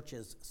this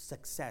church's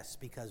success?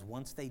 Because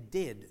once they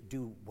did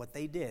do what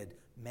they did,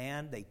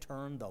 man, they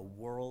turned the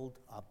world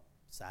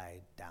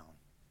upside down.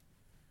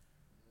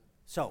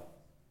 So,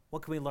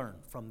 what can we learn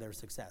from their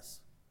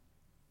success?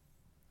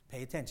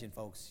 Pay attention,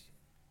 folks.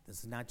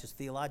 This is not just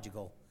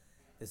theological.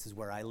 This is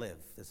where I live.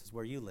 This is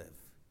where you live.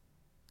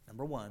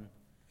 Number one,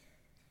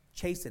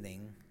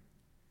 chastening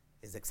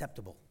is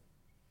acceptable.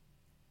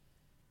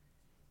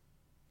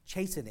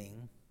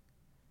 Chastening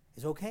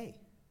is okay.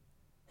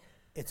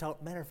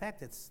 Matter of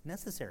fact, it's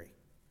necessary.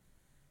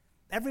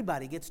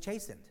 Everybody gets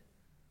chastened.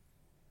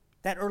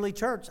 That early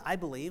church, I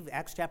believe,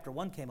 Acts chapter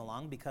 1 came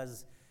along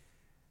because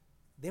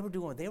they were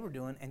doing what they were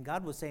doing, and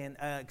God was saying,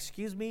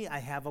 excuse me, I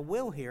have a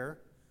will here.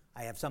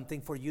 I have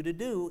something for you to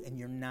do, and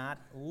you're not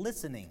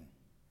listening.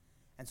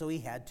 And so he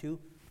had to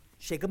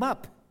shake them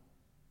up.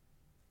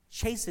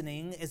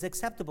 Chastening is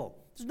acceptable.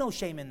 There's no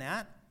shame in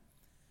that.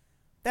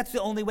 That's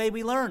the only way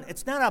we learn.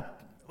 It's not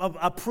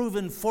a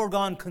proven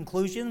foregone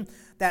conclusion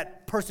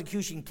that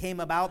persecution came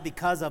about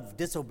because of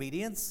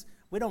disobedience.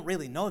 We don't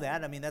really know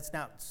that. That's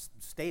not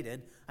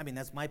stated.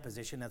 That's my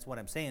position. That's what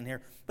I'm saying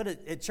here. But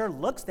it sure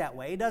looks that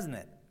way, doesn't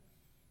it?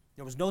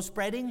 There was no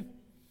spreading.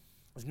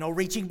 There was no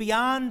reaching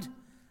beyond.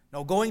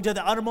 No going to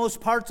the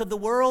uttermost parts of the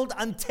world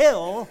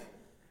until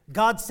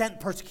God sent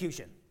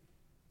persecution.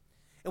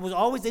 It was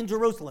always in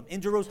Jerusalem,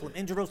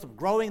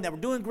 growing. They were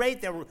doing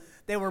great.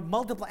 They were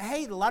multiplying.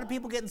 Hey, a lot of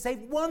people getting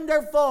saved.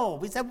 Wonderful.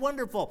 We said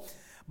wonderful.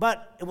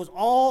 But it was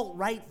all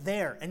right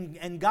there.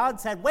 And God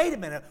said, wait a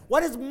minute.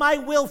 What is my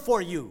will for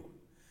you?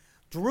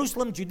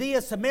 Jerusalem,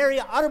 Judea,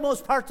 Samaria,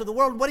 uttermost parts of the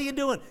world. What are you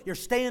doing? You're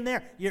staying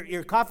there.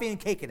 You're coffee and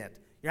caking it.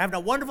 You're having a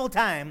wonderful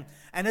time,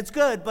 and it's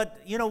good.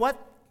 But you know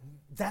what?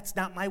 That's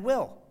not my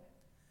will.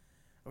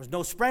 There was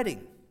no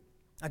spreading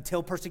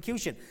until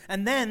persecution.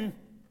 And then,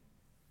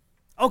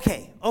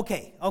 okay,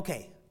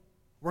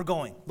 we're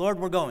going. Lord,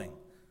 we're going.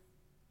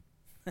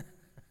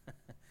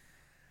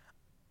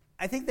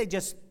 I think they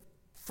just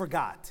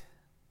forgot.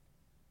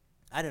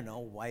 I don't know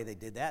why they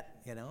did that,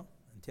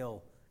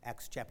 until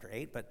Acts chapter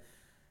 8, but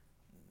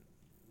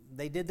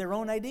they did their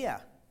own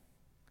idea.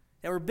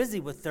 They were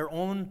busy with their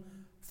own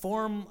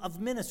form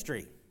of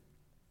ministry.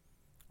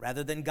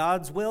 Rather than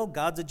God's will,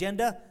 God's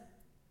agenda,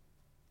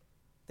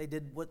 they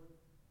did what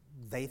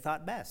they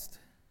thought best.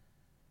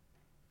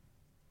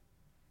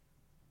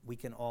 We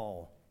can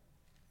all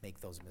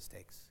make those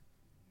mistakes.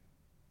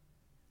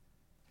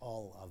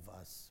 All of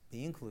us,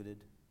 me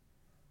included.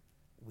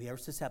 We are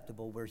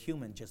susceptible. We're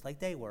human, just like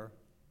they were.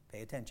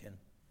 Pay attention.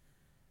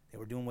 They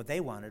were doing what they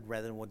wanted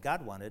rather than what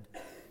God wanted.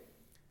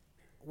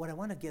 What I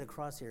want to get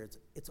across here is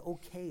it's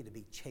okay to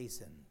be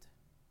chastened.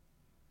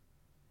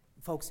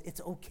 Folks,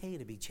 it's okay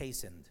to be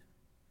chastened.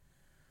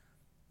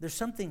 There's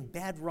something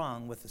bad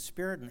wrong with the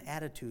spirit and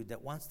attitude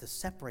that wants to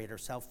separate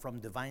ourselves from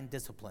divine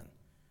discipline.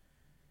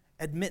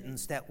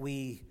 Admittance that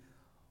we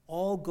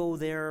all go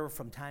there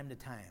from time to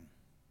time.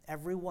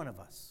 Every one of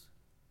us,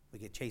 we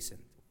get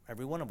chastened.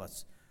 Every one of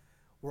us,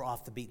 we're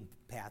off the beaten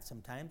path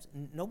sometimes.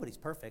 Nobody's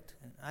perfect.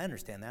 I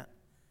understand that.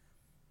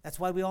 That's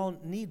why we all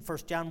need 1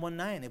 John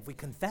 1:9. If we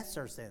confess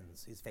our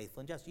sins, he's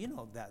faithful and just. You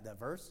know that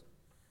verse.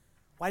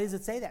 Why does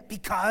it say that?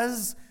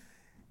 Because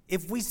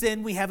if we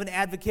sin, we have an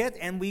advocate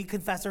and we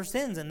confess our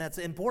sins, and that's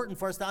important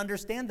for us to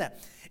understand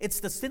that. It's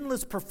the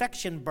sinless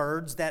perfection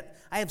birds that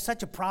I have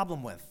such a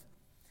problem with.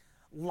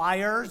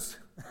 Liars.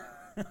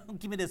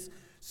 Give me this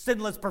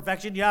sinless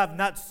perfection. You have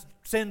not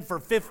sinned for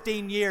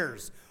 15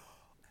 years.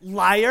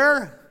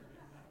 Liar.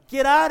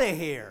 Get out of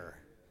here.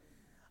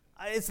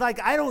 It's like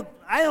I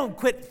don't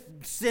quit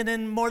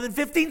sinning more than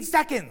 15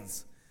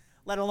 seconds,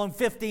 let alone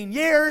 15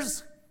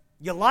 years.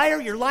 You liar,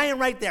 you're lying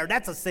right there.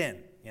 That's a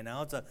sin. I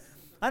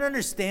don't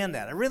understand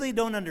that. I really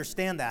don't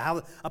understand that.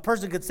 How a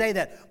person could say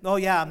that, oh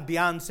yeah, I'm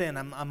beyond sin,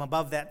 I'm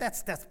above that.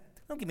 That's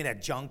don't give me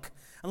that junk.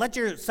 Unless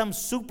you're some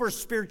super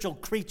spiritual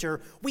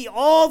creature, we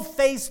all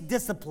face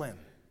discipline.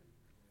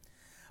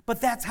 But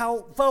that's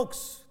how,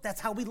 folks, that's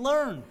how we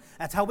learn.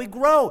 That's how we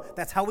grow.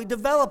 That's how we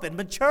develop and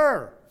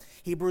mature.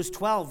 Hebrews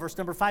 12, verse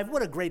number 5.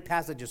 What a great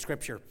passage of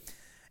Scripture.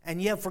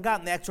 And ye have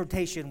forgotten the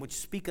exhortation which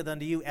speaketh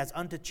unto you as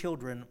unto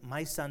children,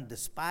 my son,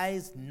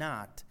 despise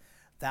not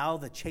thou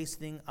the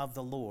chastening of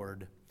the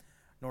Lord,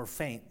 nor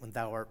faint when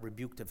thou art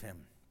rebuked of him.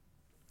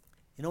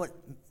 You know what?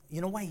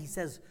 You know why he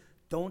says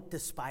don't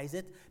despise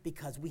it?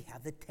 Because we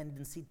have the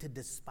tendency to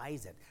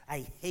despise it.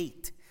 I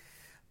hate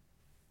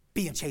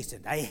being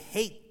chastened. I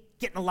hate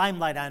getting a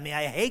limelight on me.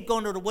 I hate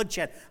going to the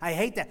woodshed. I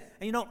hate that.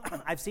 And you know,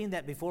 I've seen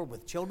that before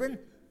with children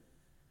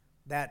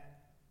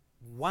that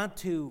want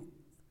to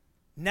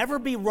never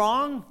be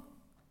wrong.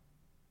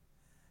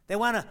 They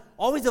want to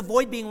always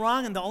avoid being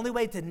wrong, and the only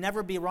way to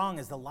never be wrong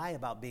is to lie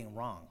about being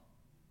wrong.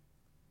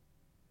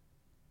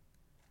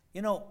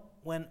 You know,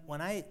 when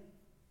I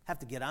have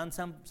to get on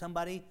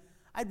somebody,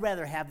 I'd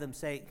rather have them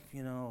say,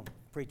 you know,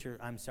 preacher,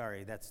 I'm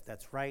sorry, that's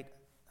right,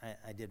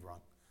 I did wrong.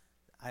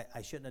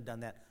 I shouldn't have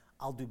done that.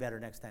 I'll do better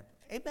next time.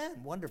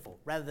 Amen, wonderful.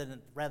 Rather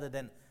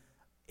than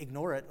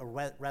ignore it, or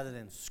rather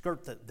than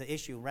skirt the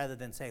issue, rather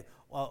than say,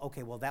 well,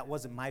 okay, well, that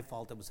wasn't my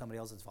fault, it was somebody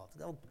else's fault.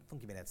 Don't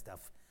give me that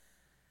stuff.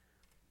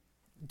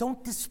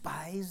 Don't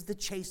despise the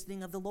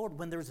chastening of the Lord.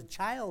 When there's a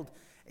child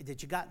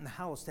that you got in the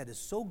house that is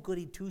so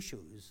goody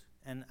two-shoes,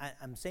 and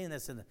I'm saying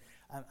this, and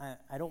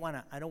I don't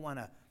want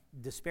to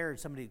disparage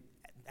somebody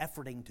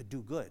efforting to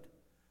do good,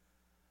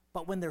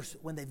 but when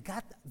they've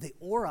got the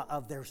aura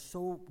of they're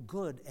so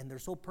good and they're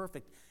so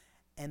perfect,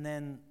 and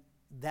then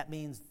that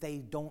means they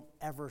don't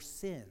ever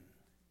sin.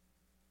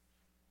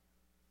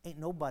 Ain't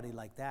nobody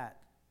like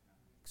that.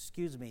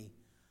 Excuse me,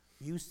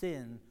 you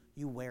sin,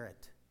 you wear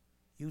it.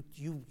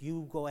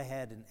 You go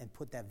ahead and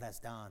put that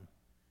vest on.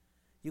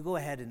 You go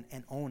ahead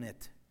and own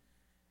it.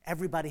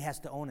 Everybody has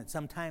to own it.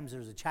 Sometimes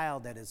there's a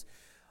child that is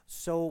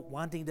so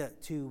wanting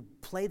to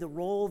play the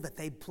role that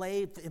they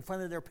play in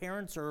front of their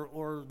parents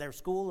or their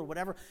school or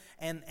whatever,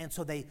 and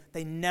so they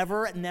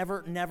never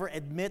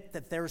admit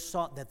that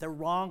they're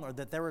wrong or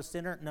that they're a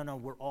sinner. No,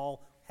 we're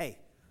all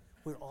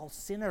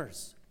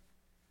sinners.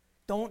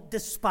 Don't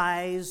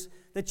despise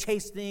the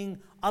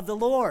chastening of the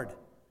Lord,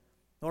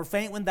 nor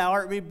faint when thou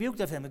art rebuked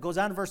of him. It goes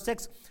on to verse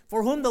 6.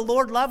 For whom the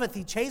Lord loveth,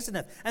 he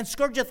chasteneth, and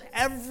scourgeth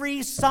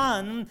every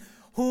son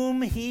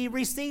whom he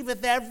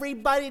receiveth.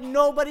 Everybody,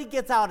 nobody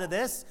gets out of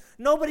this.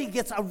 Nobody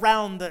gets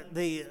around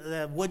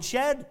the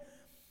woodshed.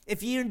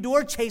 If ye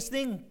endure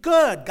chastening,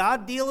 good.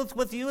 God dealeth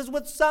with you as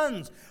with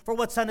sons. For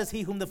what son is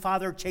he whom the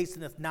Father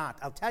chasteneth not?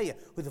 I'll tell you,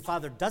 who the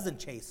Father doesn't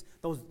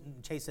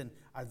chasten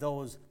are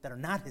those that are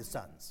not his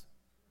sons.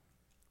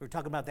 We were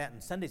talking about that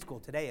in Sunday school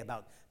today,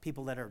 about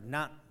people that are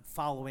not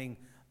following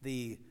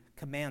the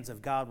commands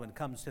of God when it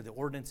comes to the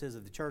ordinances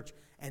of the church.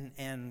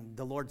 And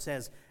the Lord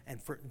says,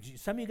 and for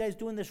some of you guys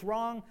doing this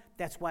wrong,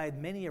 that's why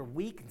many are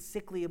weak and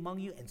sickly among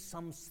you, and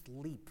some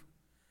sleep.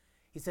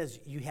 He says,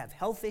 you have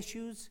health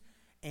issues,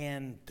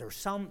 and there's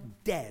some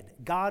dead.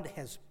 God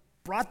has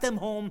brought them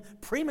home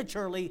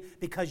prematurely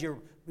because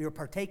you're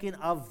partaking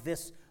of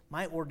this,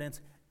 my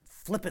ordinance,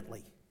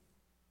 flippantly.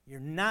 You're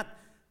not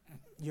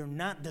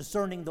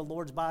discerning the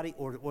Lord's body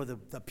or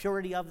the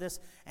purity of this,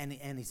 and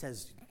he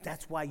says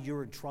that's why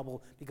you're in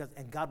trouble,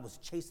 and God was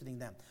chastening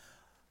them.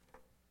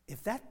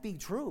 If that be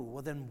true,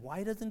 well then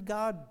why doesn't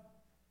God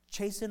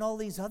chasten all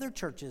these other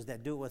churches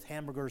that do it with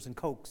hamburgers and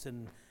Cokes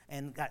and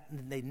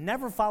they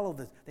never follow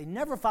this? They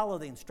never follow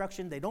the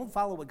instruction. They don't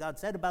follow what God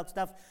said about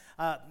stuff.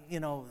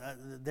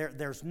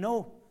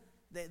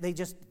 They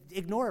just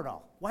ignore it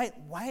all. Why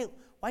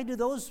do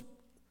those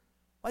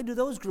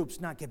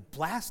groups not get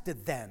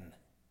blasted then?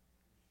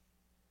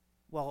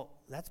 Well,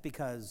 that's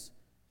because,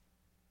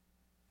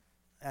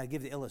 I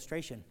give the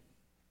illustration,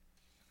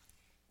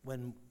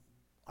 when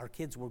our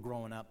kids were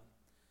growing up,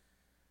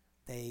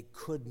 they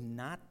could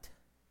not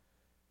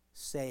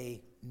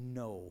say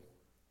no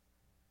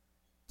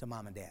to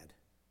mom and dad.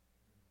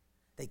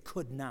 They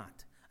could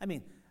not. I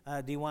mean,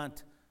 do you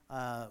want,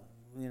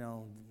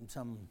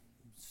 some,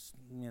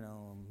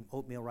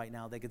 oatmeal right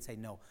now? They could say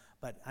no.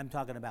 But I'm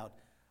talking about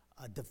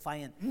a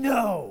defiant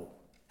no.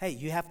 Hey,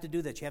 you have to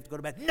do this. You have to go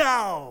to bed.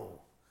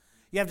 No.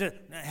 You have to,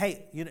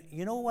 hey,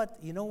 you know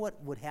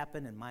what would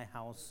happen in my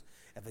house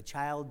if a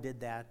child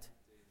did that?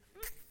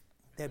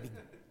 They'd be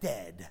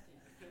dead.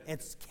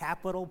 It's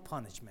capital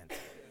punishment.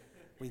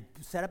 We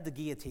set up the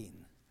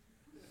guillotine.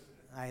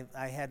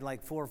 I had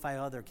like 4 or 5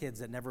 other kids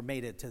that never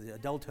made it to the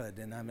adulthood,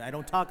 and I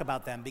don't talk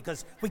about them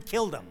because we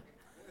killed them,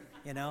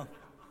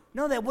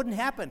 No, that wouldn't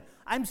happen.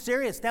 I'm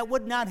serious. That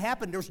would not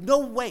happen. There's no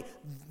way.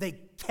 They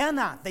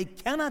cannot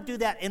do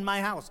that in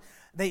my house.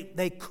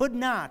 They could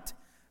not,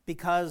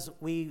 because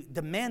we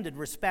demanded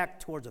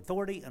respect towards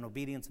authority and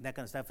obedience and that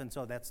kind of stuff, and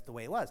so that's the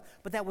way it was.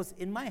 But that was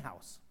in my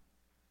house.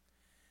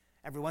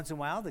 Every once in a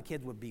while, the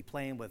kids would be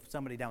playing with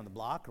somebody down the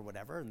block or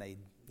whatever, and they,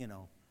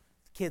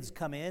 kids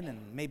come in,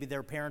 and maybe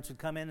their parents would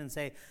come in and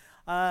say,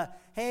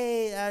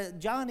 hey,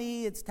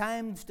 Johnny, it's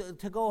time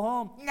to go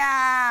home.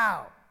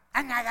 No,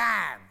 I'm not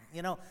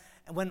gone.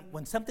 And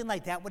when something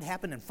like that would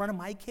happen in front of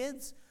my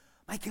kids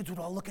would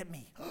all look at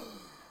me.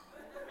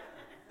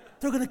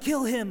 They're going to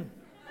kill him.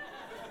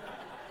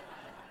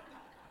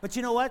 But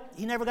you know what?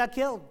 He never got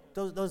killed.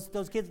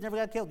 Those kids never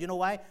got killed. You know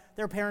why?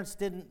 Their parents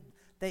didn't.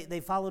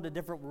 They followed a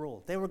different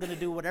rule. They were going to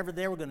do whatever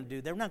they were going to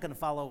do. They were not going to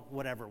follow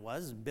whatever it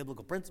was,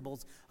 biblical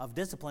principles of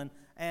discipline.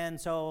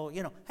 And so,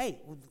 hey,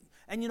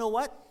 and you know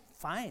what?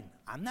 Fine.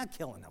 I'm not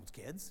killing those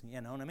kids. You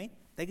know what I mean?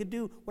 They could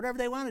do whatever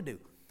they want to do.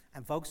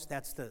 And folks,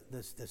 that's the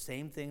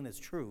same thing that's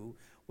true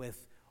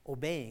with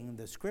obeying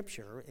the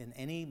Scripture in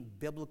any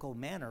biblical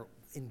manner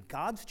in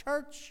God's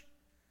church.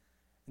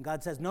 And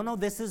God says, no,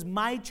 this is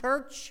my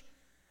church.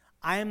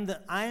 I am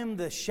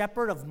the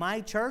shepherd of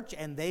my church,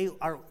 and they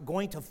are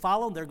going to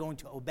follow, they're going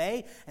to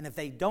obey, and if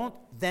they don't,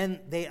 then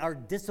they are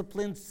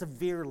disciplined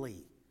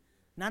severely.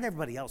 Not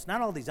everybody else,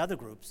 not all these other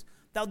groups.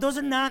 Those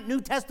are not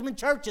New Testament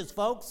churches,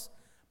 folks.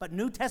 But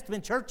New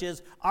Testament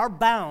churches are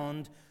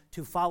bound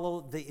to follow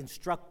the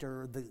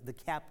instructor, the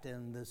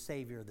captain, the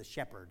savior, the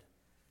shepherd.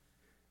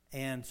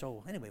 And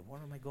so, anyway,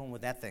 where am I going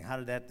with that thing? How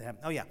did that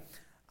happen? Oh, yeah.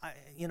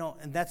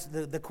 And that's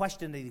the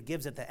question that he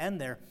gives at the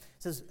end there. It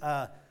says,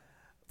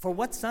 for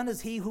what son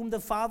is he whom the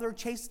Father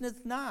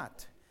chasteneth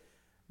not?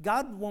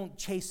 God won't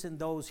chasten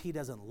those he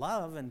doesn't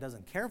love and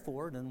doesn't care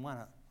for and want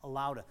to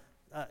allow to,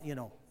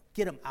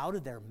 get them out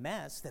of their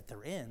mess that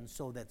they're in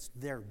so that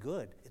they're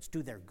good. It's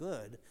to their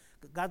good.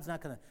 God's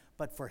not going to,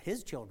 but for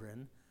his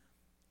children,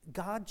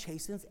 God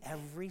chastens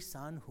every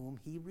son whom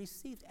he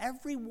receives.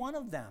 Every one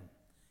of them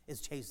is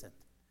chastened.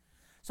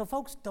 So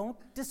folks, don't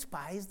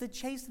despise the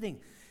chastening.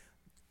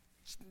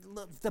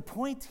 The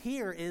point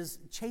here is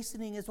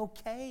chastening is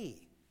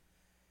okay.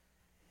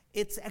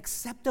 It's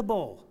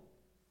acceptable.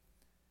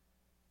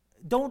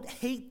 Don't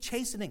hate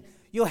chastening.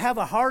 You'll have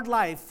a hard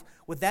life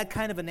with that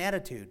kind of an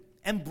attitude.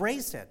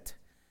 Embrace it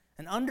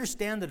and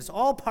understand that it's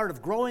all part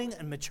of growing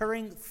and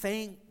maturing.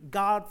 Thank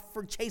God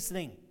for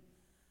chastening.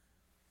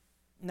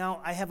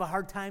 Now, I have a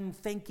hard time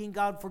thanking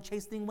God for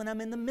chastening when I'm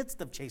in the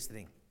midst of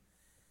chastening.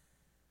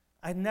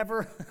 I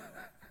never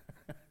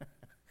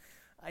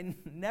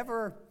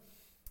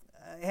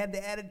had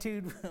the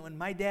attitude when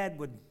my dad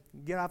would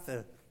get off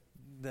the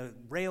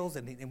rails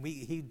and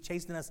he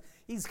chasing us.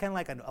 He's kind of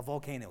like a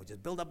volcano.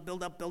 Just build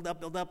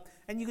up,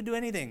 and you can do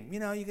anything.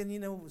 You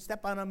can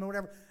step on him or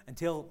whatever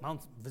until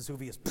Mount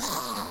Vesuvius.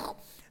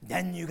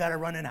 Then you got to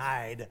run and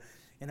hide,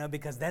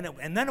 because then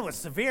it was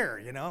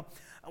severe.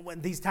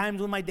 When these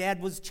times when my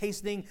dad was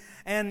chastening,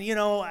 and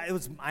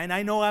and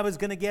I know I was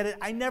going to get it.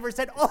 I never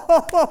said,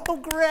 "Oh,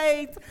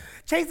 great,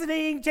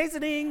 chastening,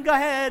 go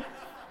ahead."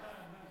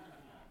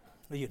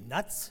 Are you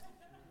nuts?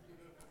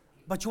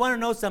 But you want to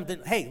know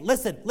something? Hey,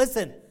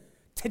 listen.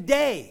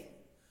 Today,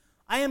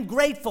 I am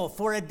grateful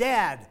for a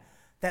dad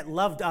that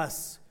loved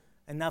us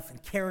enough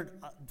and cared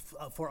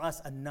for us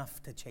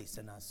enough to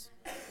chasten us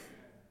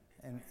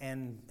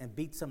and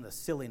beat some of the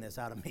silliness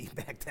out of me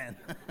back then.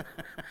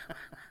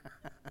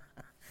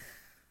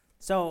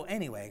 So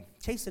anyway,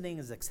 chastening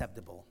is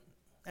acceptable.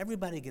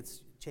 Everybody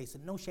gets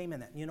chastened. No shame in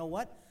that. You know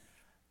what?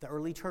 The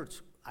early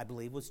church, I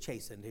believe, was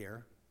chastened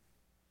here.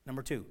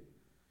 Number 2.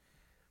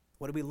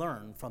 What do we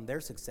learn from their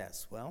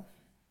success? Well,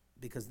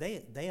 because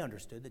they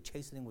understood that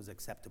chastening was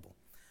acceptable.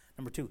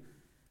 Number 2,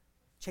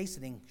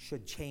 chastening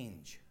should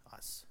change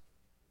us.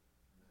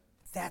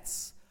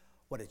 That's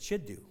what it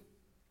should do.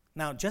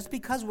 Now, just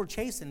because we're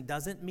chastened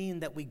doesn't mean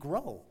that we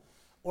grow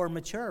or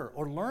mature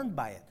or learn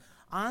by it.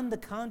 On the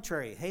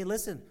contrary, hey,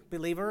 listen,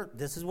 believer,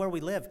 this is where we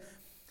live.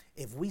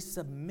 If we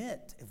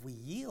submit, if we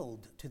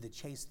yield to the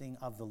chastening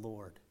of the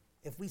Lord,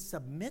 if we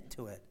submit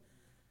to it,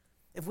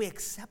 if we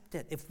accept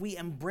it, if we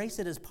embrace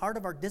it as part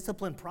of our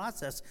discipline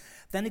process,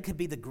 then it could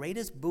be the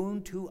greatest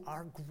boon to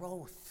our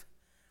growth.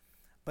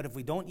 But if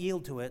we don't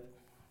yield to it,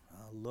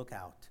 look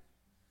out.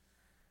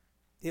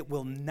 It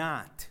will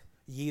not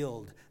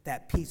yield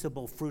that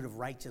peaceable fruit of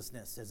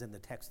righteousness as in the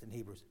text in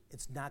Hebrews.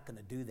 It's not going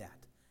to do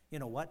that. You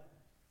know what?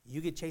 You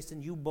get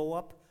chastened, you bow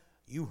up,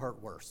 you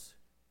hurt worse.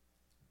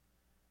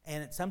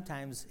 And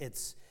sometimes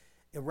it's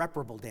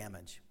irreparable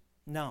damage.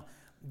 No.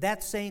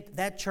 That saint,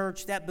 that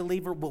church, that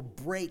believer will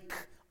break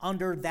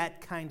under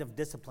that kind of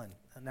discipline.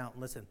 Now,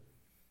 listen,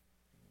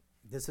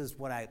 this is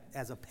what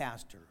as a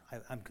pastor,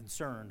 I'm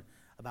concerned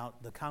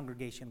about the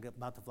congregation,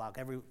 about the flock.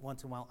 Every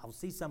once in a while, I'll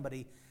see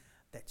somebody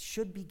that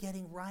should be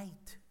getting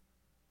right,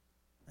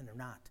 and they're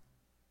not.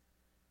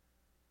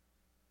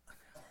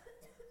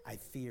 I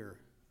fear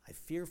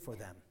for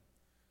them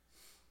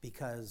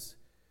because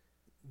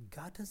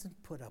God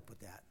doesn't put up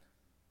with that.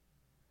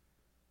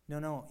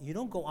 No, you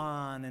don't go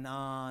on and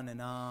on and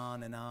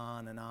on and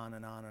on and on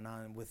and on and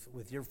on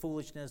with your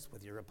foolishness,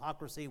 with your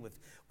hypocrisy, with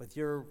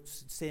your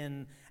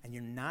sin, and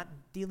you're not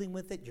dealing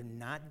with it, you're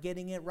not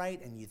getting it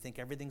right, and you think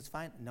everything's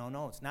fine.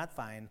 No, it's not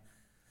fine.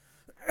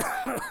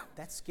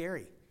 That's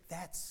scary.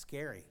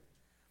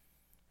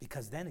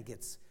 Because then it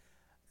gets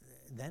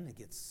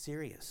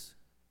serious.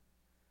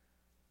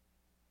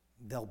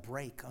 They'll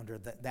break under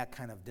that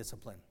kind of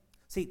discipline.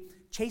 See,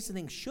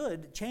 chastening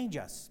should change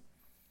us.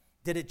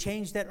 Did it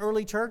change that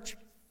early church?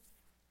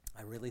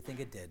 I really think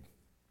it did.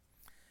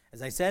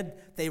 As I said,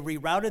 they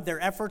rerouted their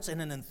efforts in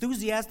an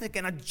enthusiastic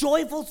and a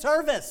joyful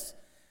service.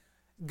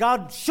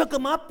 God shook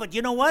them up, but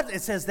you know what?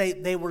 It says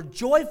they were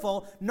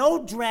joyful,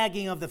 no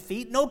dragging of the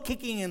feet, no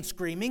kicking and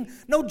screaming,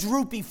 no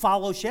droopy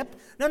fellowship.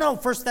 No,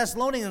 1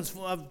 Thessalonians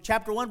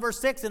chapter 1, verse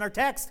 6 in our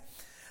text.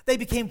 They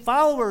became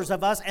followers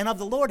of us and of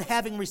the Lord,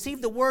 having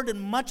received the word in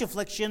much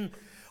affliction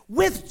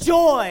with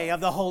joy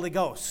of the Holy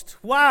Ghost.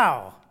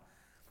 Wow.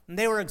 And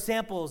they were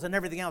examples and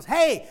everything else.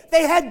 Hey,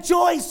 they had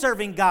joy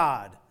serving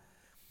God.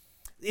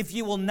 if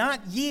you will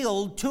not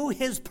yield to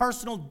his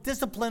personal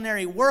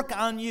disciplinary work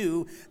on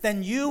you,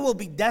 then you will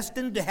be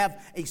destined to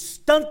have a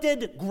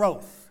stunted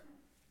growth.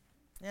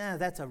 Yeah,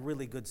 that's a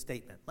really good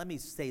statement. Let me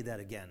say that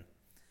again.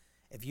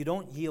 If you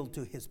don't yield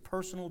to his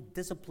personal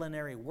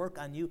disciplinary work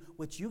on you,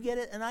 which you get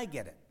it and I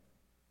get it,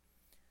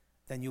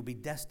 then you'll be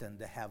destined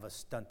to have a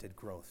stunted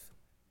growth.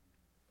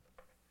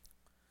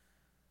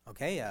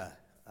 Okay,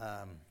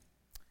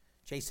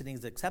 chastening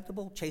is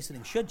acceptable.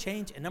 Chastening should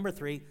change. And number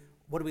 3,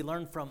 what do we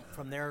learn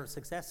from their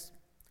success?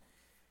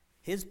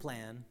 His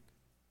plan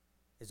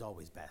is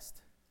always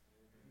best.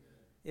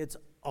 It's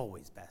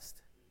always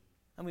best.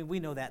 I mean, we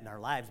know that in our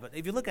lives, but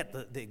if you look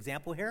at the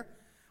example here,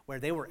 where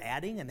they were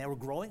adding and they were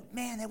growing,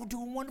 man, they were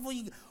doing wonderful.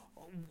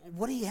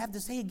 What do you have to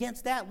say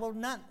against that? Well,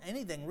 not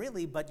anything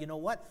really, but you know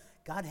what?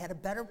 God had a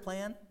better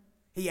plan.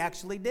 He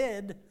actually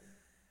did.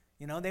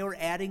 You know, they were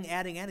adding.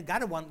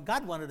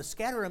 God wanted to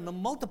scatter them and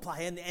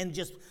multiply and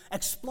just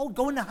explode,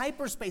 go into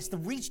hyperspace to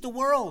reach the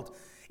world.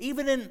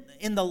 Even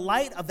in the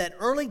light of that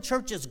early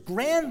church's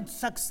grand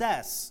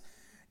success,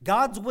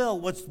 God's will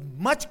was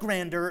much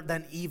grander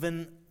than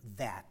even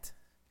that.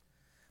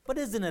 But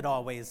isn't it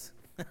always?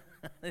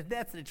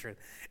 That's the truth.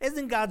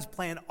 Isn't God's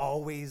plan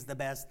always the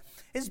best?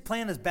 His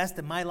plan is best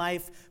in my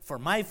life, for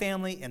my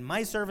family, in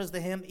my service to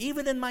him,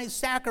 even in my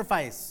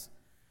sacrifice.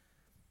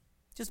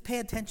 Just pay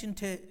attention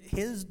to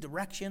his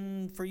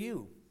direction for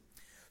you.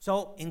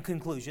 So, in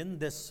conclusion,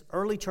 this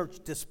early church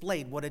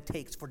displayed what it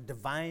takes for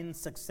divine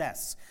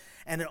success.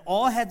 And it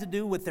all had to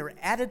do with their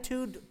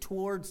attitude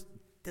towards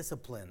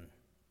discipline.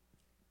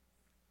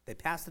 They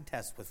passed the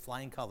test with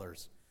flying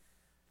colors.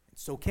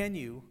 So can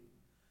you,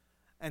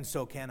 and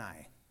so can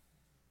I.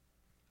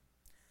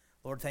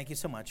 Lord, thank you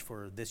so much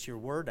for this, your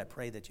word. I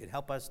pray that you'd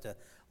help us to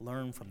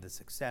learn from the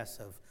success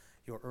of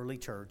your early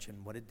church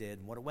and what it did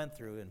and what it went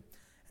through and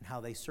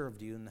how they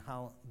served you and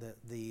how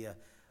the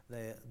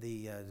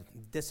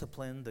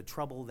discipline, the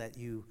trouble that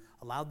you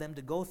allowed them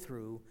to go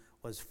through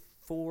was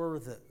for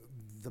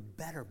the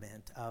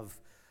betterment of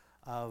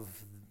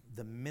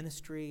the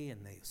ministry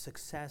and the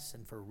success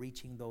and for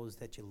reaching those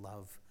that you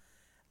love.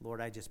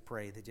 Lord, I just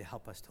pray that you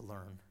help us to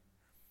learn.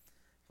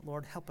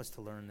 Lord, help us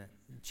to learn that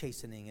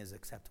chastening is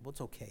acceptable.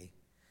 It's okay.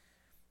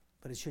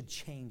 But it should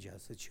change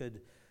us. It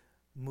should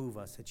move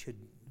us. It should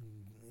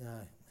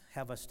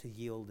have us to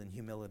yield in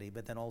humility.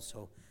 But then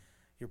also,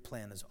 your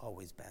plan is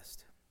always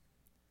best.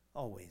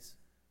 Always.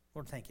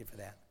 Lord, thank you for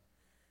that.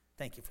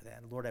 Thank you for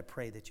that. Lord, I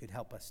pray that you'd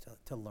help us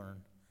to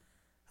learn.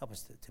 Help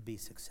us to be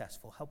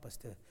successful. Help us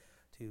to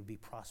be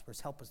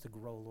prosperous. Help us to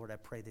grow. Lord, I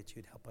pray that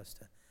you'd help us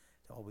to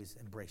always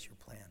embrace your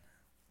plan.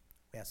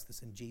 We ask this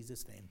in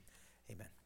Jesus' name. Amen.